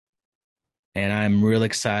and I'm real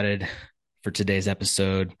excited for today's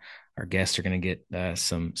episode. Our guests are going to get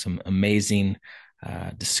some amazing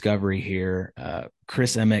discovery here.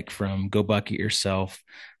 Chris Emick from Go Bucket Yourself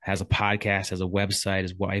has a podcast, has a website.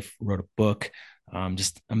 His wife wrote a book.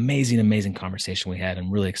 Just amazing conversation we had.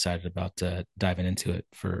 I'm really excited about diving into it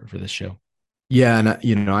for this show. Yeah,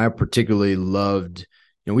 and I particularly loved,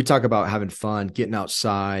 we talk about having fun, getting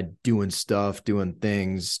outside, doing stuff, doing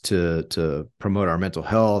things to promote our mental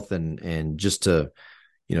health and just to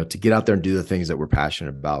get out there and do the things that we're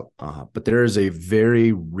passionate about. But there is a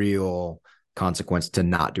very real consequence to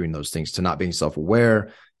not doing those things, to not being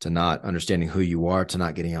self-aware, to not understanding who you are, to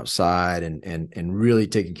not getting outside and really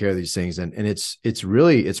taking care of these things. And it's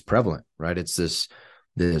prevalent, right? It's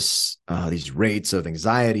these rates of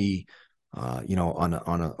anxiety,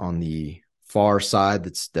 on the far side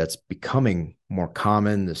that's becoming more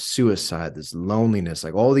common, the suicide, this loneliness,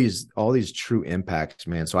 like all these true impacts,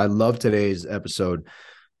 man. So I love today's episode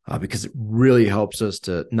because it really helps us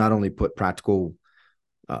to not only put practical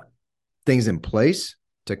uh, things in place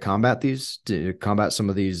to combat some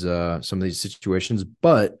of these situations,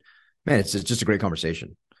 but man, it's just a great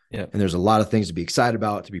conversation. Yeah. And there's a lot of things to be excited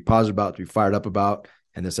about, to be positive about, to be fired up about,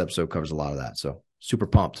 and this episode covers a lot of that. So super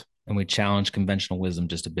pumped. And we challenge conventional wisdom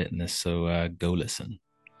just a bit in this. So go listen.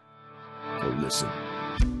 Go listen.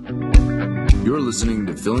 You're listening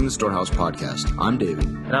to Filling the Storehouse podcast. I'm David.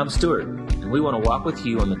 And I'm Stuart. And we want to walk with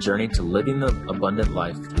you on the journey to living the abundant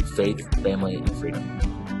life through faith, family, and freedom.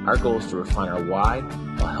 Our goal is to refine our why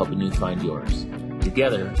while helping you find yours.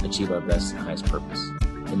 Together, achieve our best and highest purpose.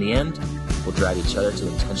 In the end, we'll drive each other to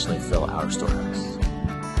intentionally fill our storehouse.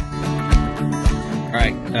 All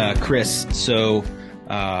right, Chris. So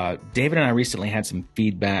David and I recently had some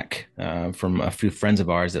feedback from a few friends of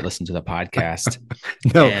ours that listen to the podcast.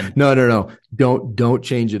 No, and, no. Don't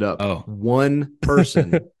change it up. Oh, One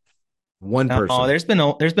person. One no, person. there's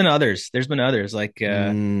been others. There's been others like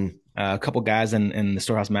Mm, a couple guys in the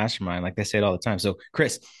Storehouse Mastermind. Like they say it all the time. So,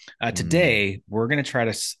 Chris, mm. today we're going to try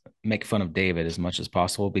to make fun of David as much as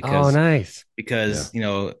possible Oh, because nice.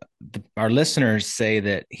 Yeah. our listeners say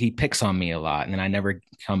that he picks on me a lot, and then I never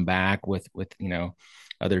come back with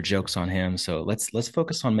other jokes on him. So let's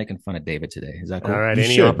focus on making fun of David today. Is that All cool? right. You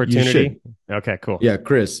Any should. You should. opportunity? Okay, cool. Yeah,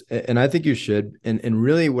 Chris. And I think you should. And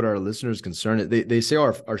really what our listeners concern, they say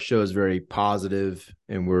our show is very positive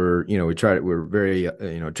and we're very,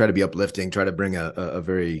 try to be uplifting, try to bring a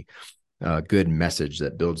very good message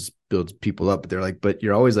that builds people up. But they're like, but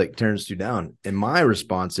you're always like tearing us down. And my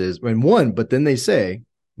response is but then they say,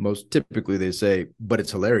 most typically they say, but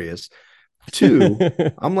it's hilarious. Two,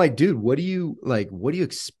 I'm like, dude, what do you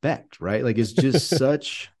expect? Right. Like, it's just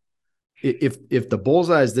if the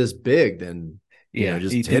bullseye is this big, then, Yeah,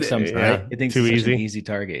 just he hit thinks I'm it. Yeah. Right. he thinks Too it's such an easy. easy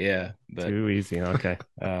target. Yeah, but Too easy. Okay.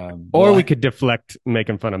 well, Or we could deflect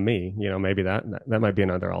making fun of me. Maybe that might be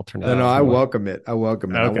another alternative. No, I well, welcome it. I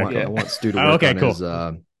welcome it. Okay, yeah. I want Stu to Oh, work okay, on cool. his,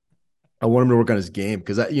 I want him to work on his game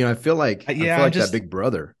because I feel like, Yeah, that big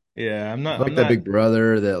brother. yeah. I feel like that big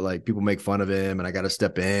brother that like people make fun of him and I got to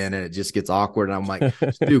step in and it just gets awkward. And I'm like,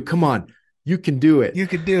 dude, come on, you can do it. You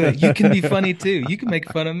could do it. You can be funny too. You can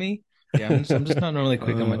make fun of me. Yeah, I'm just not normally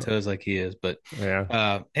quick on my Uh, toes like he is. But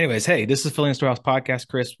Yeah. anyways, hey, this is Filling the Storehouse podcast,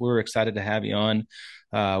 Chris. We're excited to have you on.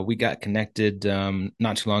 We got connected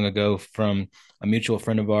not too long ago from a mutual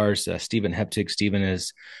friend of ours, Stephen Heptig. Stephen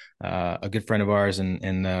is a good friend of ours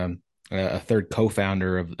and a third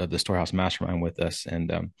co-founder of the Storehouse Mastermind with us.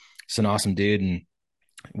 And it's an awesome dude. And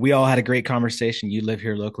we all had a great conversation. You live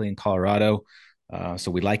here locally in Colorado.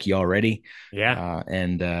 So we like you already, Yeah.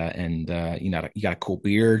 you got a cool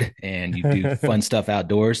beard and you do fun stuff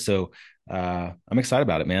outdoors. So I'm excited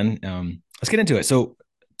about it, man. Let's get into it. So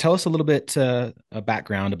tell us a little bit a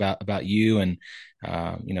background about you and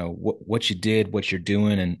what you did, what you're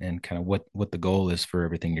doing, and kind of what the goal is for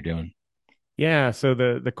everything you're doing. Yeah. So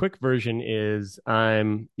the quick version is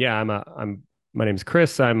I'm my name's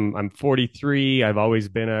Chris. I'm 43. I've always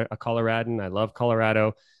been a Coloradan. I love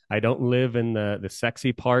Colorado. I don't live in the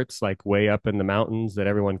sexy parts, like way up in the mountains that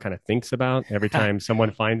everyone kind of thinks about. Every time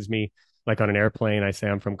someone finds me like on an airplane, I say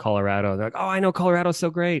I'm from Colorado. They're like, "Oh, I know Colorado's so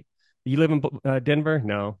great. You live in Denver?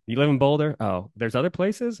 No. You live in Boulder? Oh, there's other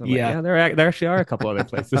places." I'm like, Yeah. "Yeah, there actually are a couple other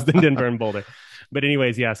places than Denver and Boulder." But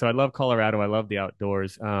anyways, yeah. So I love Colorado. I love the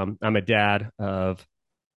outdoors. I'm a dad of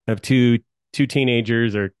two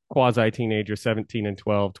teenagers or quasi teenagers, 17 and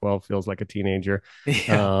 12. 12 feels like a teenager.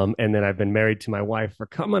 Yeah. And then I've been married to my wife for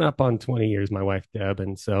coming up on 20 years, my wife Deb.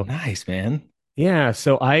 And so Nice, man. yeah,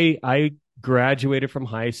 so I graduated from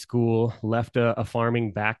high school, left a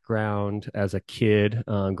farming background as a kid,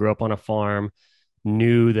 grew up on a farm,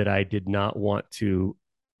 knew that I did not want to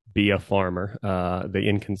be a farmer. The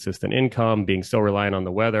inconsistent income, being so reliant on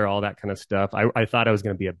the weather, all that kind of stuff. I thought I was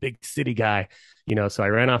going to be a big city guy, so I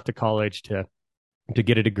ran off to college to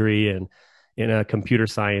get a degree in computer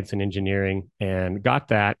science and engineering, and got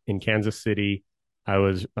that in Kansas City. I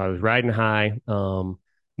was riding high.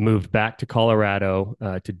 Moved back to Colorado,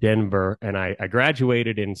 to Denver, and I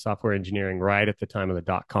graduated in software engineering right at the time of the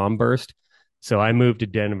dot-com burst. So I moved to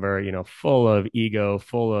Denver, full of ego,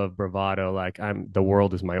 full of bravado, like the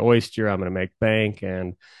world is my oyster. I'm going to make bank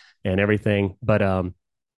and everything. But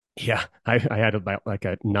yeah, I had about like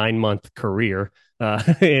a 9-month career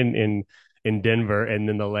in Denver, and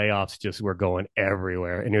then the layoffs just were going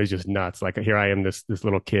everywhere, and it was just nuts. Like here I am, this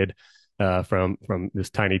little kid from this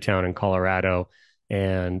tiny town in Colorado,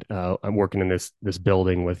 and I'm working in this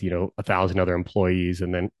building with 1,000 other employees,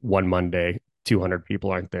 and then one Monday 200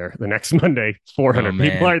 people aren't there. The next Monday 400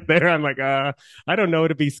 people aren't there. I'm like, I don't know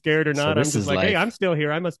to be scared or not. I'm just like, hey, I'm still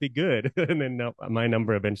here. I must be good. And then my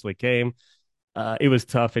number eventually came. It was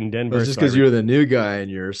tough in Denver. It's just because you're the new guy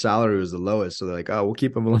and your salary was the lowest. So they're like, oh, we'll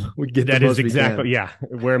keep him alone. We get that is exactly, yeah.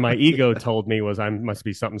 Where my ego told me was I must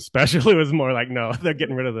be something special. It was more like, no, they're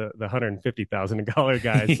getting rid of the $150,000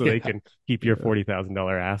 guys so they can keep your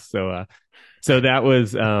 $40,000 ass. So that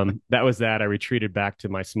was that. I retreated back to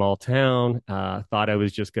my small town. Thought I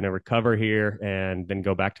was just going to recover here and then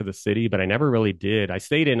go back to the city, but I never really did. I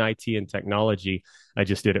stayed in IT and technology. I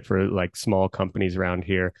just did it for like small companies around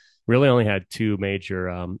here. Really only had two major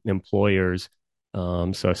employers,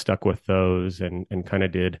 so I stuck with those and kind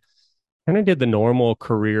of did the normal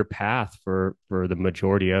career path for the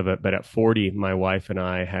majority of it. But at 40, my wife and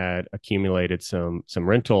I had accumulated some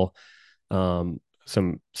rental.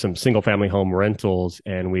 Some single family home rentals,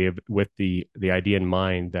 and we have, with the idea in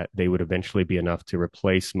mind that they would eventually be enough to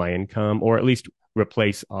replace my income, or at least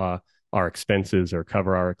replace our expenses or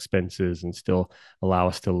cover our expenses and still allow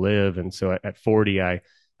us to live. And so at 40, I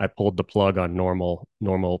pulled the plug on normal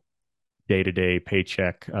day-to-day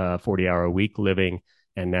paycheck, 40-hour a week living,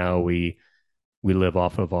 and now we live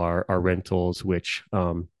off of our rentals, which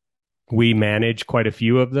we manage quite a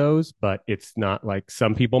few of those, but it's not like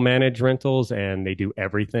some people manage rentals and they do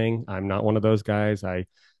everything. I'm not one of those guys. I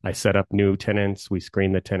set up new tenants, we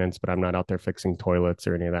screen the tenants, but I'm not out there fixing toilets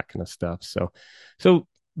or any of that kind of stuff. So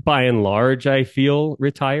by and large, I feel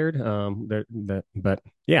retired. But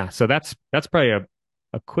yeah, so that's probably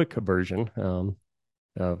a quick version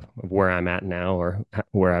of where I'm at now or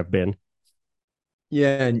where I've been.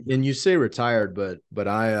 Yeah, and you say retired, but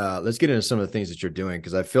I let's get into some of the things that you're doing,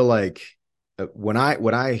 because I feel like what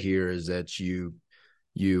I hear is that you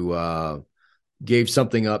gave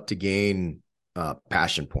something up to gain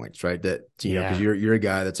passion points, right? That you know, because you're a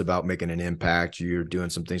guy that's about making an impact. You're doing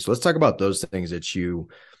some things. So let's talk about those things that you're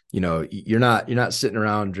not sitting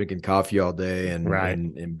around drinking coffee all day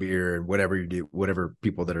and beer and whatever you do, whatever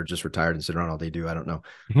people that are just retired and sit around all day do. I don't know,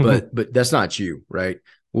 but that's not you, right?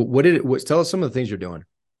 Tell us some of the things you're doing.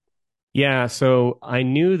 Yeah. So I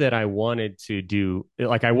knew that I wanted to do,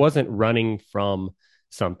 like, I wasn't running from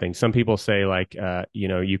something. Some people say like,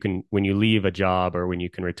 you can, when you leave a job or when you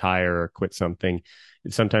can retire or quit something,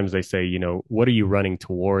 sometimes they say, what are you running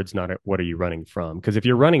towards? Not what are you running from? Because if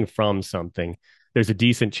you're running from something, there's a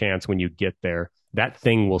decent chance when you get there, that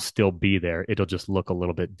thing will still be there. It'll just look a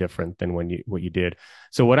little bit different than what you did.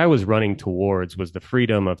 So what I was running towards was the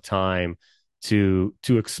freedom of time to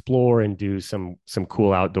explore and do some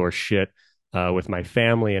cool outdoor shit with my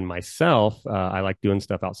family and myself. I like doing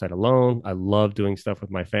stuff outside alone. I love doing stuff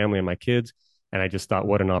with my family and my kids. And I just thought,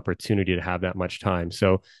 what an opportunity to have that much time.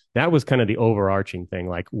 So that was kind of the overarching thing.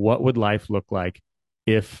 Like, what would life look like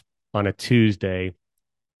if on a Tuesday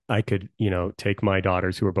I could, take my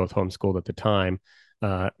daughters, who were both homeschooled at the time,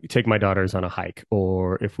 take my daughters on a hike,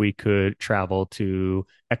 or if we could travel to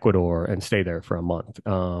Ecuador and stay there for a month.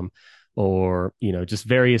 Or just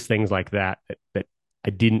various things like that I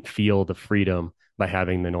didn't feel the freedom by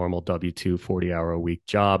having the normal W-2 40-hour a week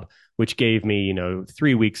job, which gave me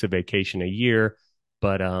 3 weeks of vacation a year.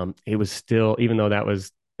 But it was still, even though that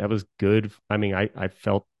was good, I mean, I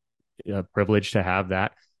felt privileged to have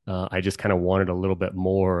that. I just kind of wanted a little bit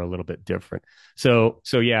more, a little bit different. So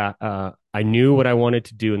yeah, I knew what I wanted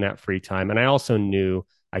to do in that free time, and I also knew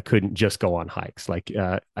I couldn't just go on hikes. Like,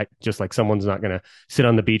 someone's not going to sit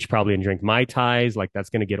on the beach probably and drink Mai Tais. Like, that's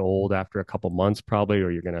going to get old after a couple months probably, or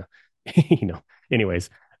you're going to, anyways,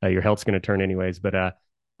 your health's going to turn anyways. But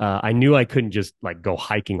I knew I couldn't just like go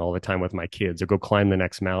hiking all the time with my kids or go climb the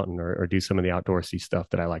next mountain or do some of the outdoorsy stuff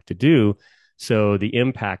that I like to do. So the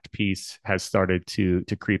impact piece has started to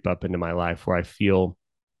creep up into my life, where I feel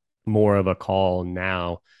more of a call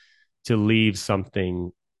now to leave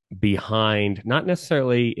something behind, not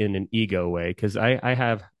necessarily in an ego way, because I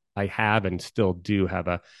have and still do have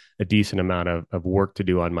a decent amount of work to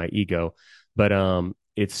do on my ego, but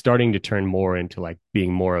it's starting to turn more into like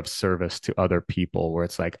being more of service to other people, where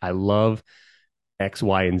it's like I love X,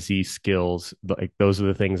 Y, and Z skills. Like those are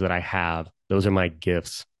the things that I have. Those are my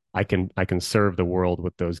gifts. I can serve the world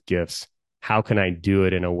with those gifts. How can I do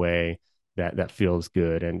it in a way that feels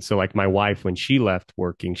good? And so like my wife, when she left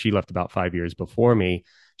working, she left about 5 years before me.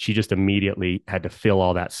 She just immediately had to fill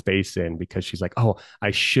all that space in because she's like, oh,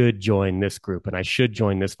 I should join this group and I should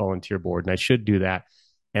join this volunteer board and I should do that.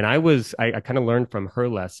 And I kind of learned from her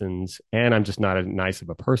lessons, and I'm just not as nice of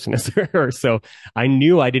a person as her. So I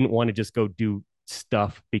knew I didn't want to just go do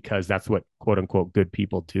stuff because that's what quote unquote good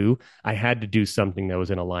people do. I had to do something that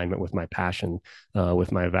was in alignment with my passion,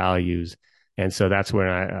 with my values. And so that's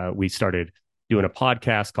when we started doing a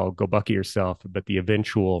podcast called Go Bucket Yourself. But the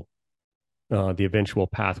eventual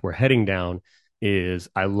path we're heading down is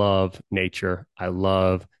I love nature. I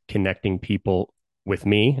love connecting people with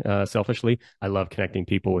me, selfishly. I love connecting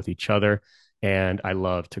people with each other, and I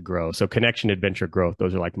love to grow. So connection, adventure, growth,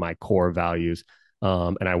 those are like my core values.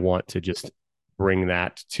 And I want to just bring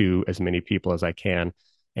that to as many people as I can.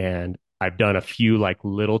 And I've done a few like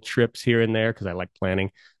little trips here and there because I like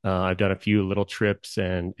planning. I've done a few little trips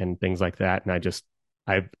and things like that. And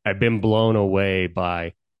I've been blown away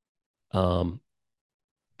by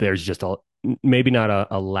there's just maybe not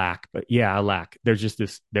a lack, but yeah, a lack. There's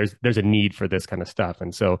just there's a need for this kind of stuff.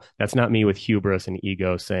 And so that's not me with hubris and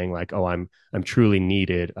ego saying like, oh, I'm truly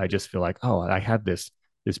needed. I just feel like, oh, I have this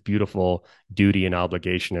beautiful duty and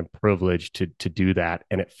obligation and privilege to do that.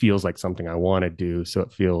 And it feels like something I want to do. So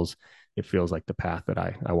it feels like the path that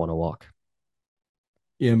I want to walk.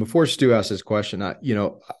 Yeah. And before Stu asks this question, I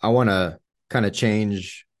want to kind of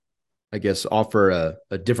change, I guess, offer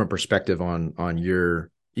a different perspective on your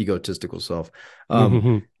egotistical self.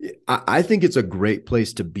 I think it's a great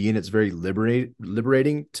place to be, and it's very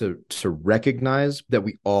liberating to recognize that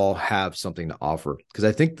we all have something to offer. Because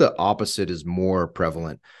I think the opposite is more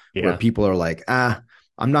prevalent, where people are like, I'm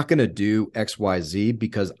not going to do X, Y, Z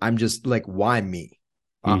because I'm just like, why me?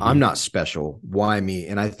 I'm not special. Why me?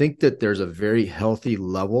 And I think that there's a very healthy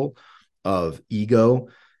level of ego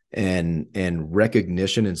and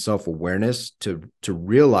recognition and self-awareness to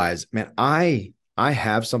realize, man, I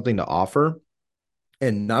have something to offer.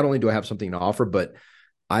 And not only do I have something to offer, but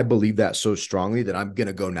I believe that so strongly that I'm going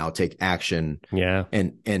to go now take action. Yeah.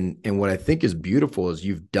 And what I think is beautiful is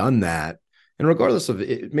you've done that. And regardless of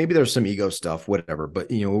it, maybe there's some ego stuff, whatever, but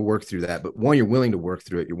we'll work through that. But one, you're willing to work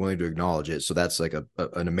through it. You're willing to acknowledge it. So that's like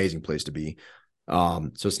an amazing place to be.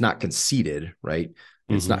 So it's not conceited, right?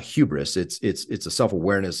 It's not hubris. It's a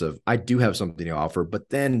self-awareness of, I do have something to offer, but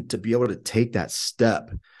then to be able to take that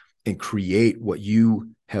step and create what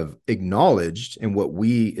you have acknowledged, and what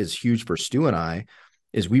is huge for Stu and I,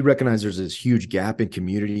 is we recognize there's this huge gap in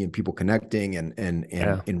community and people connecting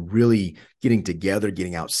and really getting together,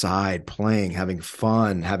 getting outside, playing, having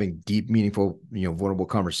fun, having deep, meaningful, vulnerable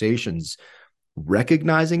conversations,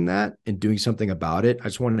 recognizing that and doing something about it. I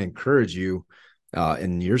just want to encourage you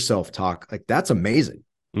in your self-talk, like that's amazing,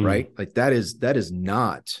 right? Like that is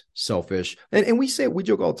not selfish. And we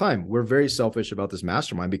joke all the time. We're very selfish about this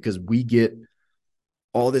mastermind because we get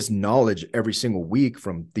all this knowledge every single week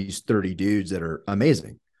from these 30 dudes that are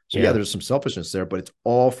amazing. So yeah, there's some selfishness there, but it's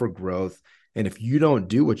all for growth. And if you don't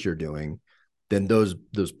do what you're doing, then those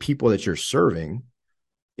people that you're serving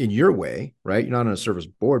in your way, right? You're not on a service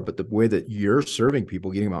board, but the way that you're serving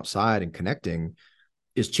people, getting them outside and connecting,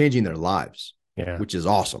 is changing their lives. Yeah. Which is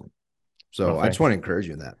awesome. So I just want to encourage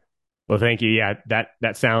you in that. Well, thank you. Yeah,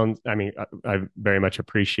 that sounds, I very much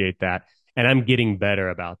appreciate that. And I'm getting better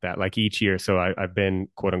about that, like each year. So I've been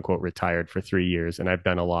quote unquote retired for 3 years, and I've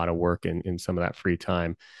done a lot of work in some of that free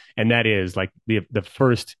time. And that is like the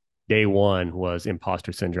first day one was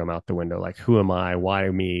imposter syndrome out the window. Like, who am I? Why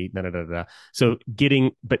me? Da, da, da, da. So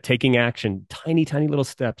taking action, tiny little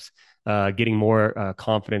steps, getting more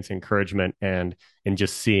confidence, encouragement, and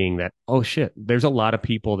just seeing that, oh shit, there's a lot of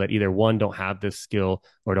people that either one, don't have this skill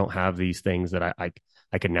or don't have these things that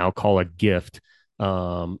I can now call a gift.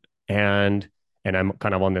 And I'm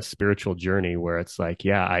kind of on this spiritual journey where it's like,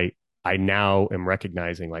 yeah, I now am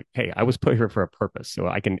recognizing like, hey, I was put here for a purpose. So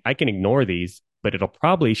I can ignore these, but it'll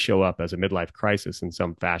probably show up as a midlife crisis in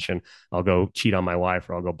some fashion. I'll go cheat on my wife,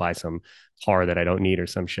 or I'll go buy some car that I don't need or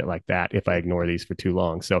some shit like that if I ignore these for too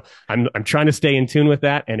long. So I'm trying to stay in tune with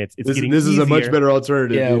that, and it's getting this easier. Is a much better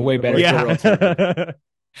alternative. Yeah, way better. Yeah.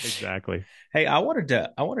 Exactly. Hey, I wanted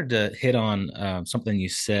to hit on something you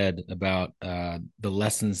said about the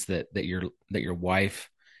lessons that your wife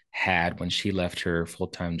had when she left her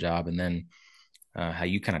full-time job, and then how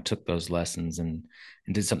you kind of took those lessons and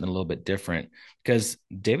did something a little bit different. Because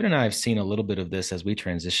David and I have seen a little bit of this as we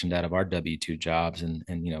transitioned out of our W-2 jobs and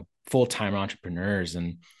full-time entrepreneurs,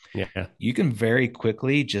 and Yeah. you can very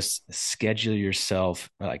quickly just schedule yourself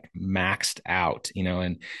like maxed out,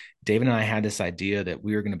 and David and I had this idea that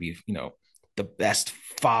we were going to be, the best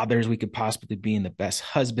fathers we could possibly be and the best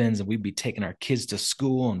husbands. And we'd be taking our kids to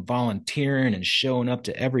school and volunteering and showing up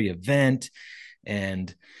to every event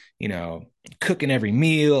and, cooking every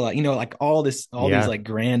meal, like all these like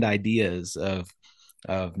grand ideas of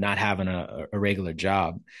not having a regular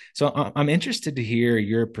job. So I'm interested to hear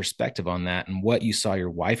your perspective on that and what you saw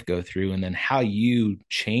your wife go through and then how you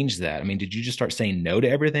changed that. I mean, did you just start saying no to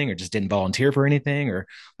everything or just didn't volunteer for anything, or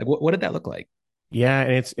like what did that look like? Yeah,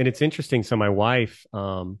 and it's interesting. So my wife,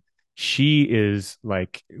 she is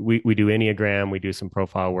like we do Enneagram, we do some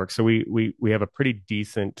profile work. So we have a pretty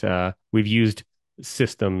decent we've used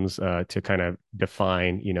systems to kind of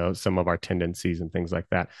define, some of our tendencies and things like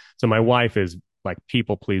that. So my wife is like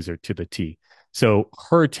people pleaser to the T. So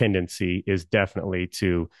her tendency is definitely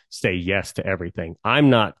to say yes to everything. I'm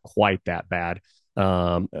not quite that bad.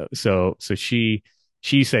 So she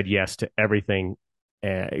said yes to everything,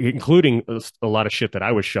 including a lot of shit that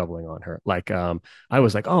I was shoveling on her. Like, I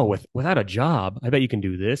was like, oh, without a job, I bet you can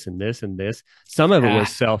do this and this and this. Some of it was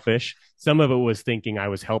selfish. Some of it was thinking I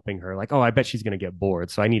was helping her. Like, oh, I bet she's going to get bored,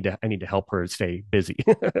 so I need to help her stay busy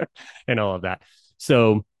and all of that.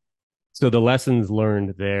 So the lessons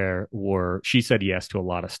learned there were she said yes to a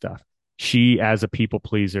lot of stuff. She, as a people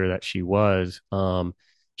pleaser that she was,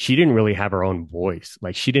 she didn't really have her own voice.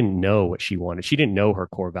 Like she didn't know what she wanted. She didn't know her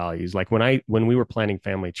core values. Like when we were planning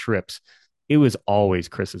family trips, it was always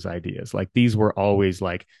Chris's ideas. Like these were always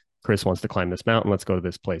like, Chris wants to climb this mountain. Let's go to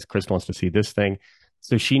this place. Chris wants to see this thing.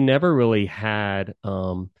 So she never really had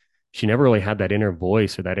that inner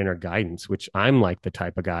voice or that inner guidance, which I'm like the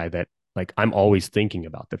type of guy that like I'm always thinking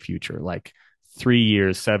about the future. Like 3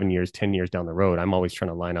 years, 7 years, 10 years down the road, I'm always trying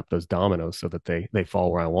to line up those dominoes so that they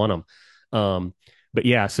fall where I want them. But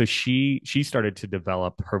yeah, so she started to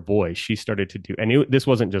develop her voice. She started to do, and this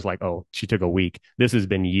wasn't just like, oh, she took a week. This has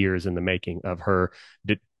been years in the making of her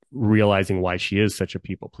realizing why she is such a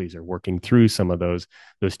people pleaser, working through some of those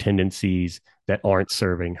tendencies that aren't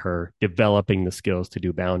serving her, developing the skills to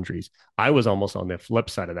do boundaries. I was almost on the flip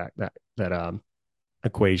side of that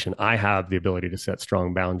equation. I have the ability to set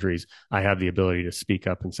strong boundaries. I have the ability to speak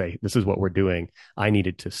up and say, this is what we're doing. I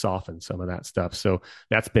needed to soften some of that stuff. So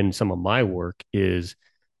that's been some of my work is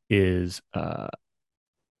not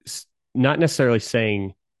necessarily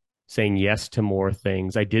saying yes to more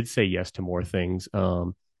things. I did say yes to more things,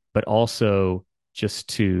 but also just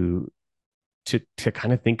to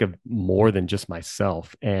kind of think of more than just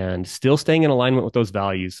myself and still staying in alignment with those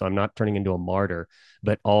values. So I'm not turning into a martyr,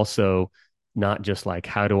 but also not just like,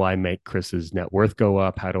 how do I make Chris's net worth go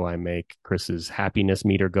up? How do I make Chris's happiness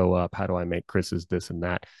meter go up? How do I make Chris's this and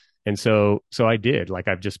that? And so I did. Like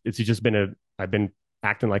I've been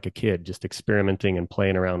acting like a kid, just experimenting and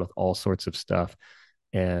playing around with all sorts of stuff.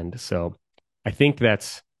 And so I think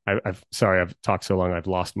I've sorry, I've talked so long, I've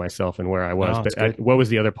lost myself in where I was. No, but what was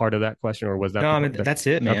the other part of that question, or was that? No, I mean that's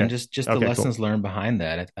it, man. Okay. Just the Okay, lessons cool. learned behind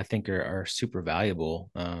that, I think are super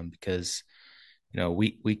valuable, because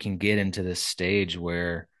we can get into this stage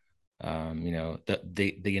where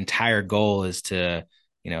the entire goal is to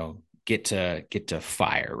get to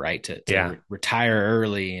fire, right, to retire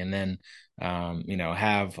early, and then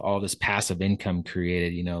have all this passive income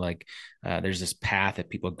created, like there's this path that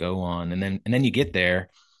people go on, and then you get there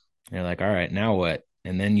and you're like, all right, now what?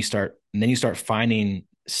 And then you start finding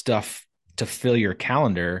stuff to fill your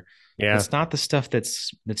calendar. Yeah. It's not the stuff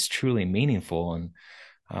that's truly meaningful. And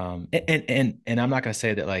I'm not going to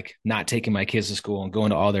say that like not taking my kids to school and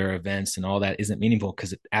going to all their events and all that isn't meaningful,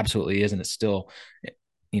 because it absolutely is. And it's still,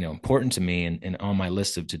 important to me and on my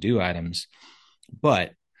list of to-do items.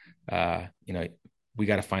 But, we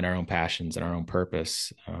got to find our own passions and our own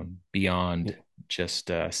purpose, beyond just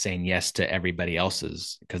saying yes to everybody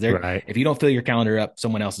else's, because if you don't fill your calendar up,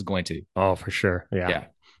 someone else is going to. Oh, for sure. Yeah.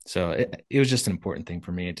 So it was just an important thing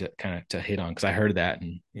for me to kind of to hit on, because I heard that,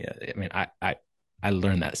 and I mean, I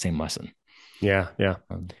learned that same lesson. Yeah.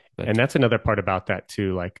 And that's another part about that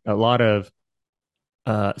too. Like a lot of,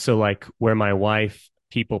 so like where my wife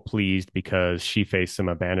people pleased because she faced some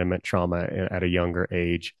abandonment trauma at a younger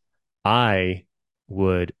age, I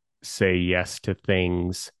would say yes to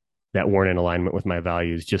things that weren't in alignment with my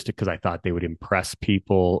values just because I thought they would impress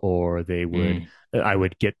people, or I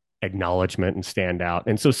would get acknowledgement and stand out.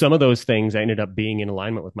 And so some of those things ended up being in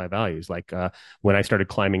alignment with my values. Like when I started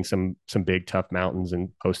climbing some big tough mountains and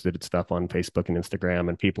posted stuff on Facebook and Instagram,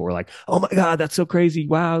 and people were like, "Oh my God, that's so crazy!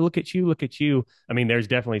 Wow, look at you, look at you." I mean, there's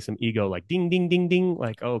definitely some ego, like ding, ding, ding, ding,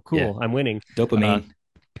 like, "Oh, cool, I'm winning." Dopamine.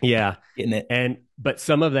 Yeah. Getting it. But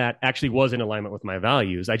some of that actually was in alignment with my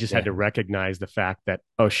values. I just had to recognize the fact that,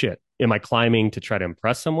 oh shit, am I climbing to try to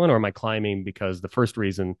impress someone, or am I climbing because the first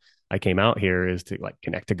reason I came out here is to like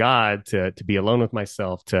connect to God, to be alone with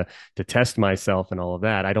myself, to test myself and all of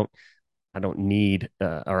that. I don't need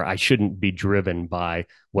or I shouldn't be driven by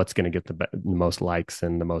what's going to get the most likes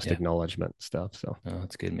and the most acknowledgement stuff. So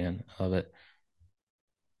that's good, man. I love it.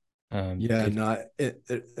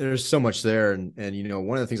 There's so much there. And, you know,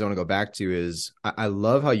 one of the things I want to go back to is I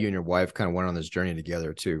love how you and your wife kind of went on this journey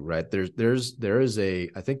together too, right? There is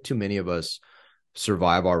I think too many of us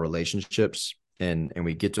survive our relationships and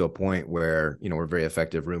we get to a point where, you know, we're very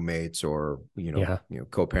effective roommates or, you know,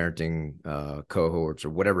 co-parenting, cohorts or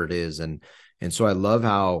whatever it is. And so I love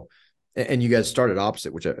how, and you guys started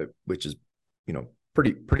opposite, which is, you know,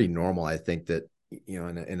 pretty normal. I think that, you know,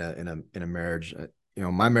 in a marriage, you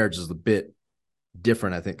know, my marriage is a bit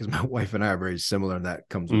different, I think, because my wife and I are very similar, and that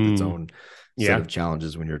comes with its own set of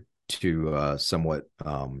challenges when you're two somewhat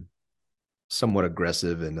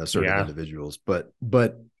aggressive and assertive individuals. But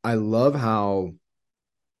I love how,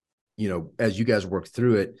 you know, as you guys work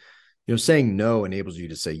through it, you know, saying no enables you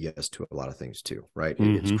to say yes to a lot of things too, right?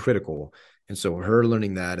 It's critical. And so her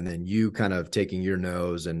learning that, and then you kind of taking your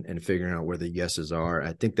no's and figuring out where the yeses are,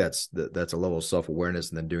 I think that's a level of self-awareness,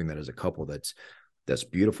 and then doing that as a couple, that's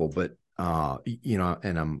beautiful. But you know,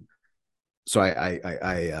 and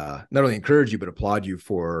I not only encourage you but applaud you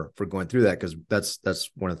for going through that, because that's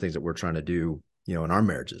one of the things that we're trying to do, you know, in our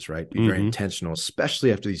marriages, right? Be very intentional,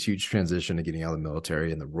 especially after these huge transition and getting out of the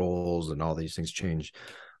military and the roles and all these things change.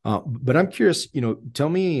 But I'm curious, you know, tell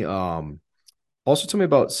me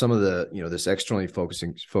about some of the, you know, this externally focused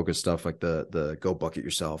stuff, like the go bucket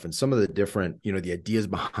yourself, and some of the different, you know, the ideas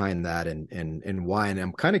behind that and why. And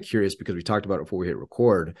I'm kind of curious because we talked about it before we hit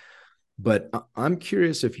record, but I'm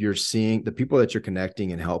curious if you're seeing the people that you're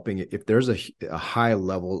connecting and helping, if there's a high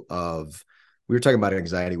level of, we were talking about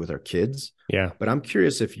anxiety with our kids. Yeah. But I'm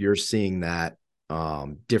curious if you're seeing that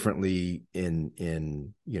differently in,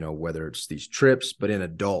 you know, whether it's these trips, but in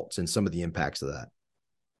adults and some of the impacts of that.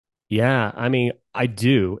 Yeah, I mean, I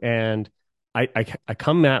do. And I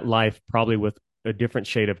come at life probably with a different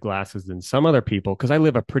shade of glasses than some other people, because I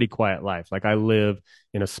live a pretty quiet life. Like, I live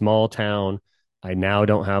in a small town. I now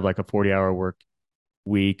don't have like a 40-hour work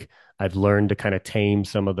week. I've learned to kind of tame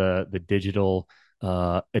some of the digital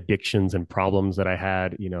addictions and problems that I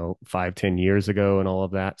had, you know, 5-10 years ago and all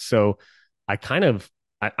of that. So I kind of,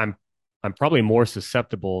 I'm probably more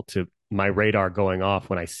susceptible to my radar going off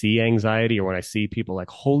when I see anxiety, or when I see people like,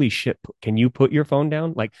 holy shit, can you put your phone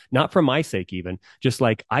down? Like, not for my sake, even just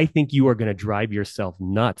like, I think you are going to drive yourself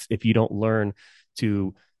nuts if you don't learn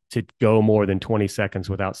to go more than 20 seconds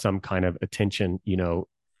without some kind of attention, you know,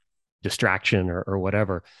 distraction or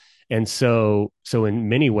whatever. And so in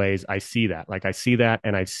many ways, I see that. Like, I see that,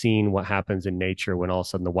 and I've seen what happens in nature when all of a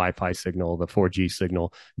sudden the Wi-Fi signal, the 4G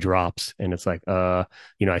signal drops, and it's like,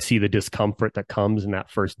 you know, I see the discomfort that comes in that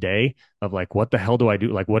first day of like, what the hell do I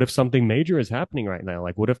do? Like, what if something major is happening right now?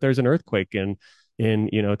 Like, what if there's an earthquake in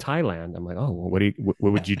you know, Thailand? I'm like, oh, well,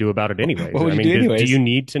 what would you do about it anyways? What would you do anyways? Do you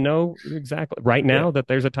need to know exactly right now that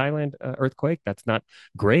there's a Thailand earthquake? That's not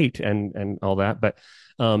great, and all that. But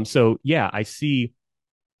so yeah, I see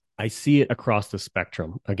it across the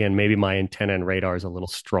spectrum. Again, maybe my antenna and radar is a little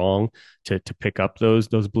strong to pick up those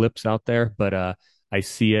blips out there, but I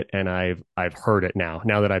see it, and I've heard it now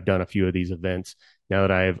that I've done a few of these events, now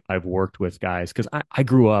that I've worked with guys, because I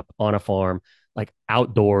grew up on a farm. Like,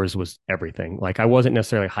 outdoors was everything. Like, I wasn't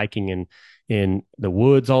necessarily hiking in the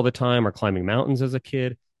woods all the time or climbing mountains as a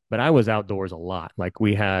kid, but I was outdoors a lot. Like,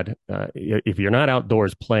 we had, if you're not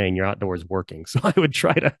outdoors playing, you're outdoors working. So I would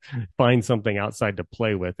try to find something outside to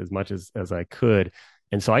play with as much as I could.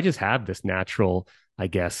 And so I just have this natural, I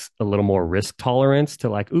guess, a little more risk tolerance to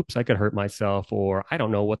like, oops, I could hurt myself, or I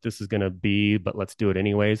don't know what this is going to be, but let's do it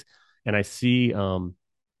anyways. And I see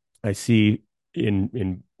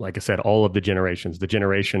in like I said, all of the generations, the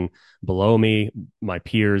generation below me, my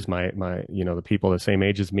peers, my you know, the people the same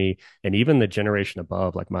age as me, and even the generation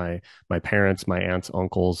above, like my parents, my aunts,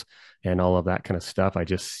 uncles, and all of that kind of stuff. I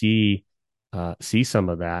just see some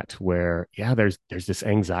of that where, yeah, there's this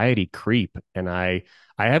anxiety creep, and I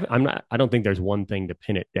don't think there's one thing to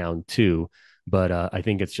pin it down to, But I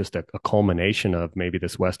think it's just a culmination of maybe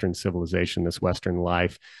this Western civilization, this Western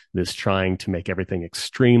life, this trying to make everything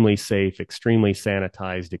extremely safe, extremely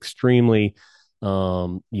sanitized, extremely,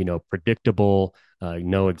 predictable.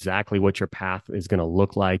 Know exactly what your path is going to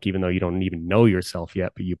look like, even though you don't even know yourself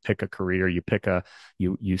yet. But you pick a career,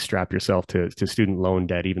 you strap yourself to student loan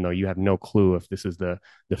debt, even though you have no clue if this is the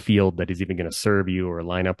field that is even going to serve you or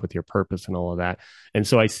line up with your purpose and all of that. And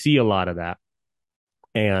so I see a lot of that.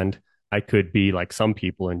 And I could be like some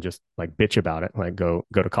people and just like bitch about it, like go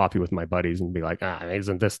to coffee with my buddies and be like,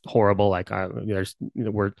 isn't this horrible? Like,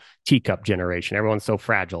 we're teacup generation. Everyone's so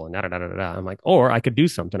fragile and da da da da da. I'm like, or I could do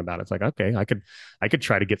something about it. It's like, okay, I could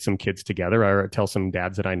try to get some kids together or tell some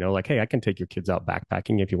dads that I know, like, hey, I can take your kids out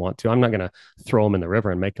backpacking if you want to. I'm not gonna throw them in the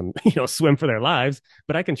river and make them, swim for their lives,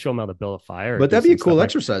 but I can show them how to build a fire. But that'd be a cool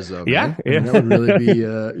exercise, though. Yeah, man. I mean, that would really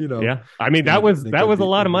be, Yeah, I mean, that was a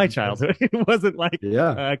lot of my childhood. It wasn't like,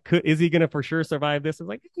 yeah, is he going to for sure survive this? It's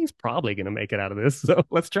like, he's probably going to make it out of this. So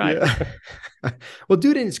let's try it. Well,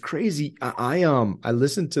 dude, and it's crazy. I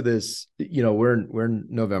listened to this, we're in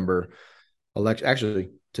November,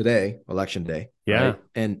 today, election day. Yeah.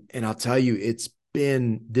 Right? And I'll tell you, it's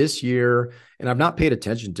been this year, and I've not paid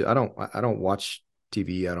attention to, I don't watch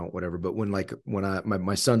TV. I don't, whatever. But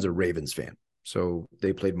my son's a Ravens fan. So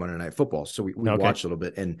they played Monday Night Football. So we watched a little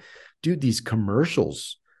bit, and dude, these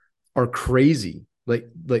commercials are crazy. Like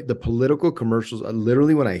the political commercials,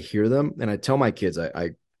 literally when I hear them, and I tell my kids,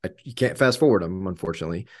 I you can't fast forward them,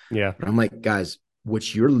 unfortunately. Yeah. But I'm like, guys,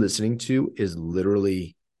 what you're listening to is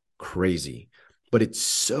literally crazy, but it's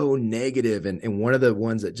so negative. And one of the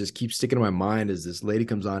ones that just keeps sticking in my mind is this lady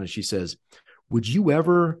comes on and she says, would you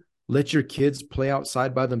ever let your kids play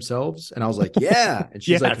outside by themselves? And I was like, yeah. And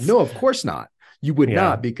she's like, no, of course not. You would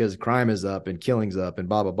not, because crime is up and killing's up and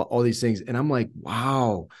blah, blah, blah, all these things. And I'm like,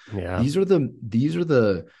 wow, these are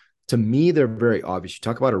the, to me, they're very obvious. You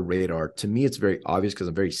talk about a radar. To me, it's very obvious because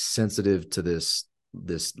I'm very sensitive to this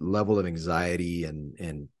level of anxiety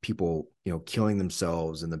and people, killing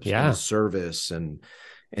themselves in the service. And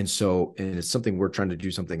so it's something we're trying to do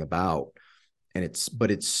something about. But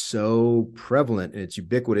it's so prevalent and it's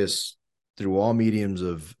ubiquitous through all mediums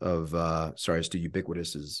of sorry, Stu,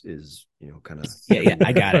 ubiquitous is kind of yeah,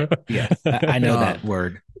 I got it. Yeah, I know that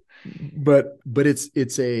word. But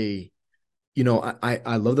it's a,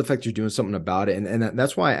 I love the fact you're doing something about it, and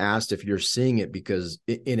that's why I asked if you're seeing it, because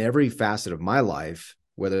in every facet of my life,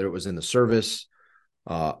 whether it was in the service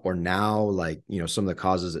or now, like some of the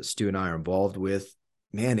causes that Stu and I are involved with,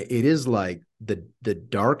 man, it is like the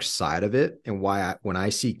dark side of it, and why when I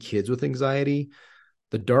see kids with anxiety.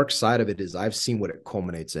 The dark side of it is I've seen what it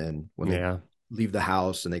culminates in when they leave the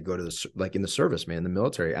house and they go to like in the service, man, the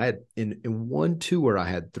military. I had in one tour, I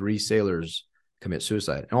had 3 sailors commit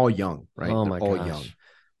suicide, and all young, right? Oh, They're all gosh. young.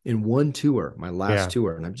 In one tour, my last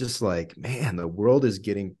tour. And I'm just like, man, the world is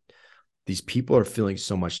getting, these people are feeling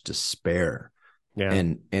so much despair. Yeah.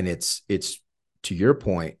 And it's to your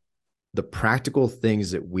point, the practical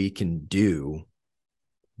things that we can do.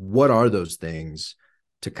 What are those things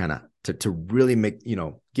to kind of to really make,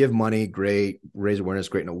 give money, great, raise awareness,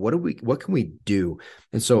 great. Now, what can we do?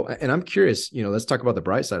 And so, and I'm curious, let's talk about the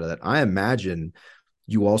bright side of that. I imagine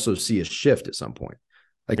you also see a shift at some point.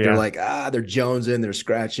 Like they're like, they're jonesing, they're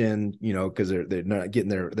scratching, because they're not getting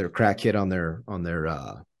their crack hit on their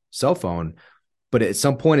cell phone. But at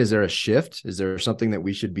some point, is there a shift? Is there something that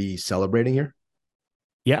we should be celebrating here?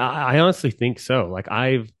 Yeah, I honestly think so. Like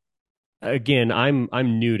I'm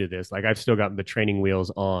new to this. Like I've still got the training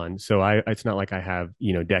wheels on. So it's not like I have,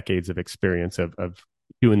 decades of experience of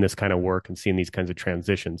doing this kind of work and seeing these kinds of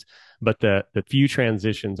transitions. But the few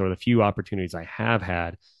transitions or the few opportunities I have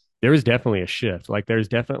had, there is definitely a shift. Like there's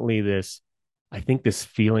definitely this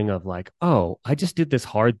feeling of like, oh, I just did this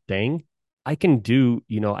hard thing. I can do,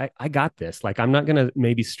 I got this. Like I'm not going to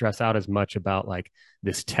maybe stress out as much about like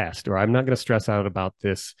this test, or I'm not going to stress out about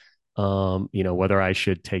this whether I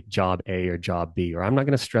should take job A or job B, or I'm not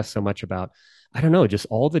going to stress so much about, I don't know, just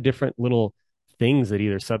all the different little things that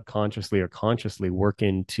either subconsciously or consciously work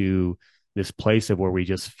into this place of where we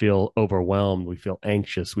just feel overwhelmed. We feel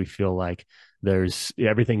anxious. We feel like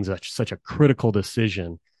everything's such a critical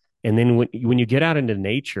decision. And then when you get out into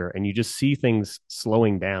nature and you just see things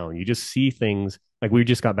slowing down, you just see things like we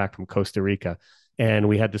just got back from Costa Rica and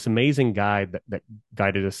we had this amazing guide that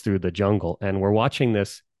guided us through the jungle. And we're watching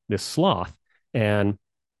this sloth, and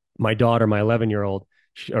my daughter, my 11-year-old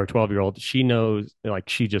or 12-year-old, she knows,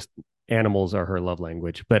 like, animals are her love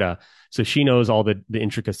language, but so she knows all the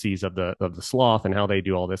intricacies of the sloth and how they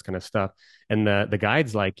do all this kind of stuff. And the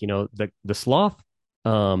guide's like, the sloth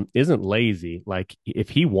isn't lazy. Like if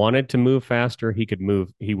he wanted to move faster, he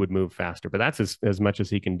would move faster, but that's as much as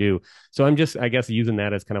he can do. So I'm just, I guess, using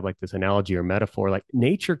that as kind of like this analogy or metaphor. Like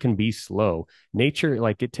nature can be slow. Nature,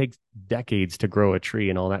 like it takes decades to grow a tree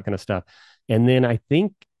and all that kind of stuff. And then I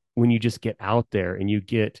think when you just get out there and you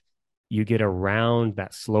get around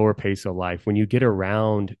that slower pace of life, when you get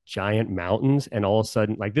around giant mountains and all of a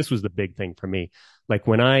sudden, like this was the big thing for me. Like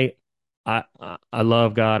when I I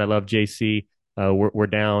love God, I love JC. We're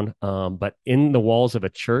down, but in the walls of a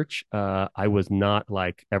church, I was not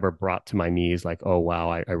like ever brought to my knees. Like, oh wow,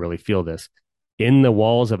 I really feel this. In the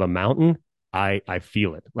walls of a mountain, I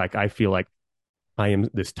feel it. Like I feel like I am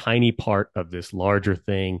this tiny part of this larger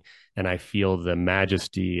thing, and I feel the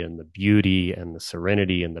majesty and the beauty and the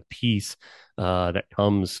serenity and the peace that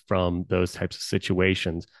comes from those types of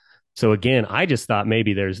situations. So again, I just thought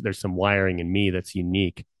maybe there's some wiring in me that's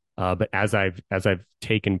unique. But as I've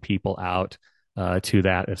taken people out to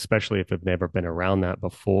that, especially if they've never been around that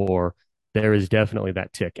before, there is definitely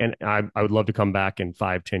that tick. And I would love to come back in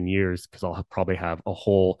 5-10 years because I'll probably have a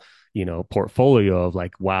whole, portfolio of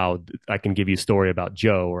like, wow, I can give you a story about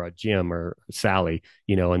Joe or a Jim or Sally,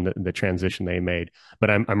 and the transition they made. But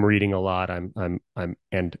I'm reading a lot. And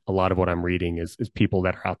a lot of what I'm reading is people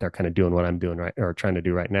that are out there kind of doing what I'm doing right or trying to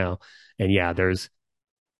do right now. And yeah, there's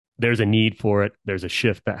a need for it. There's a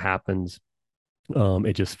shift that happens.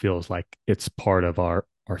 It just feels like it's part of our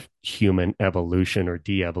human evolution or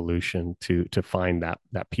de-evolution to find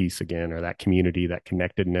that peace again, or that community, that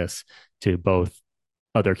connectedness to both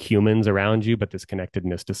other humans around you, but this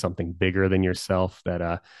connectedness to something bigger than yourself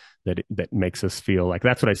that makes us feel like.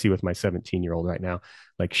 That's what I see with my 17-year-old right now.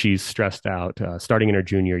 Like she's stressed out, starting in her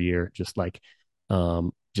junior year, just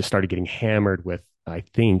started getting hammered with, I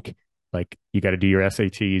think, like you got to do your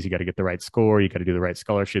SATs, you got to get the right score, you got to do the right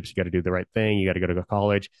scholarships, you got to do the right thing, you got to go to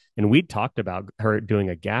college. And we'd talked about her doing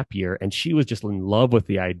a gap year, and she was just in love with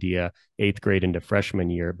the idea 8th grade into freshman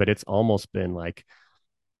year, but it's almost been like,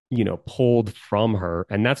 pulled from her.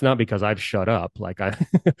 And that's not because I've shut up. Like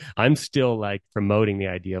I'm still like promoting the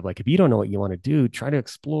idea of like, if you don't know what you want to do, try to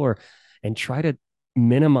explore and try to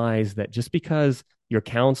minimize that just because your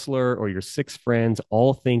counselor or your 6 friends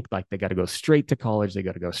all think like they got to go straight to college, they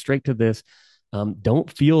got to go straight to this.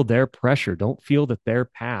 Don't feel their pressure. Don't feel that their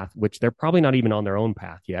path, which they're probably not even on their own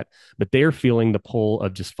path yet, but they're feeling the pull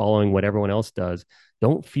of just following what everyone else does.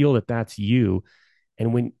 Don't feel that that's you.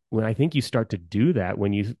 And when I think you start to do that,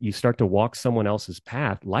 when you start to walk someone else's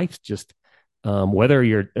path, life's just, whether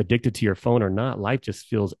you're addicted to your phone or not, life just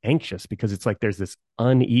feels anxious because it's like there's this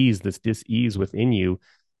unease, this dis-ease within you,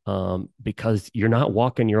 because you're not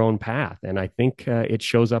walking your own path. And I think it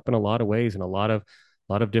shows up in a lot of ways, and a lot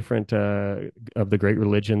of different of the great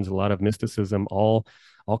religions, a lot of mysticism, all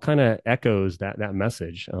kind of echoes that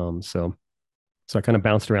message. So I kind of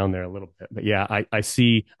bounced around there a little bit, but yeah, I've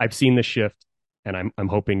seen the shift. And I'm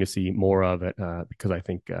hoping to see more of it because I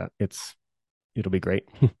think it'll be great.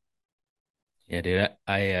 Yeah, dude,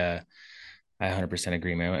 I 100%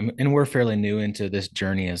 agree, man. And we're fairly new into this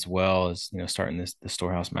journey as well as starting the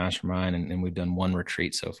Storehouse Mastermind, and we've done one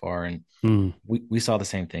retreat so far, and we saw the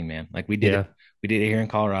same thing, man. Like we did it here in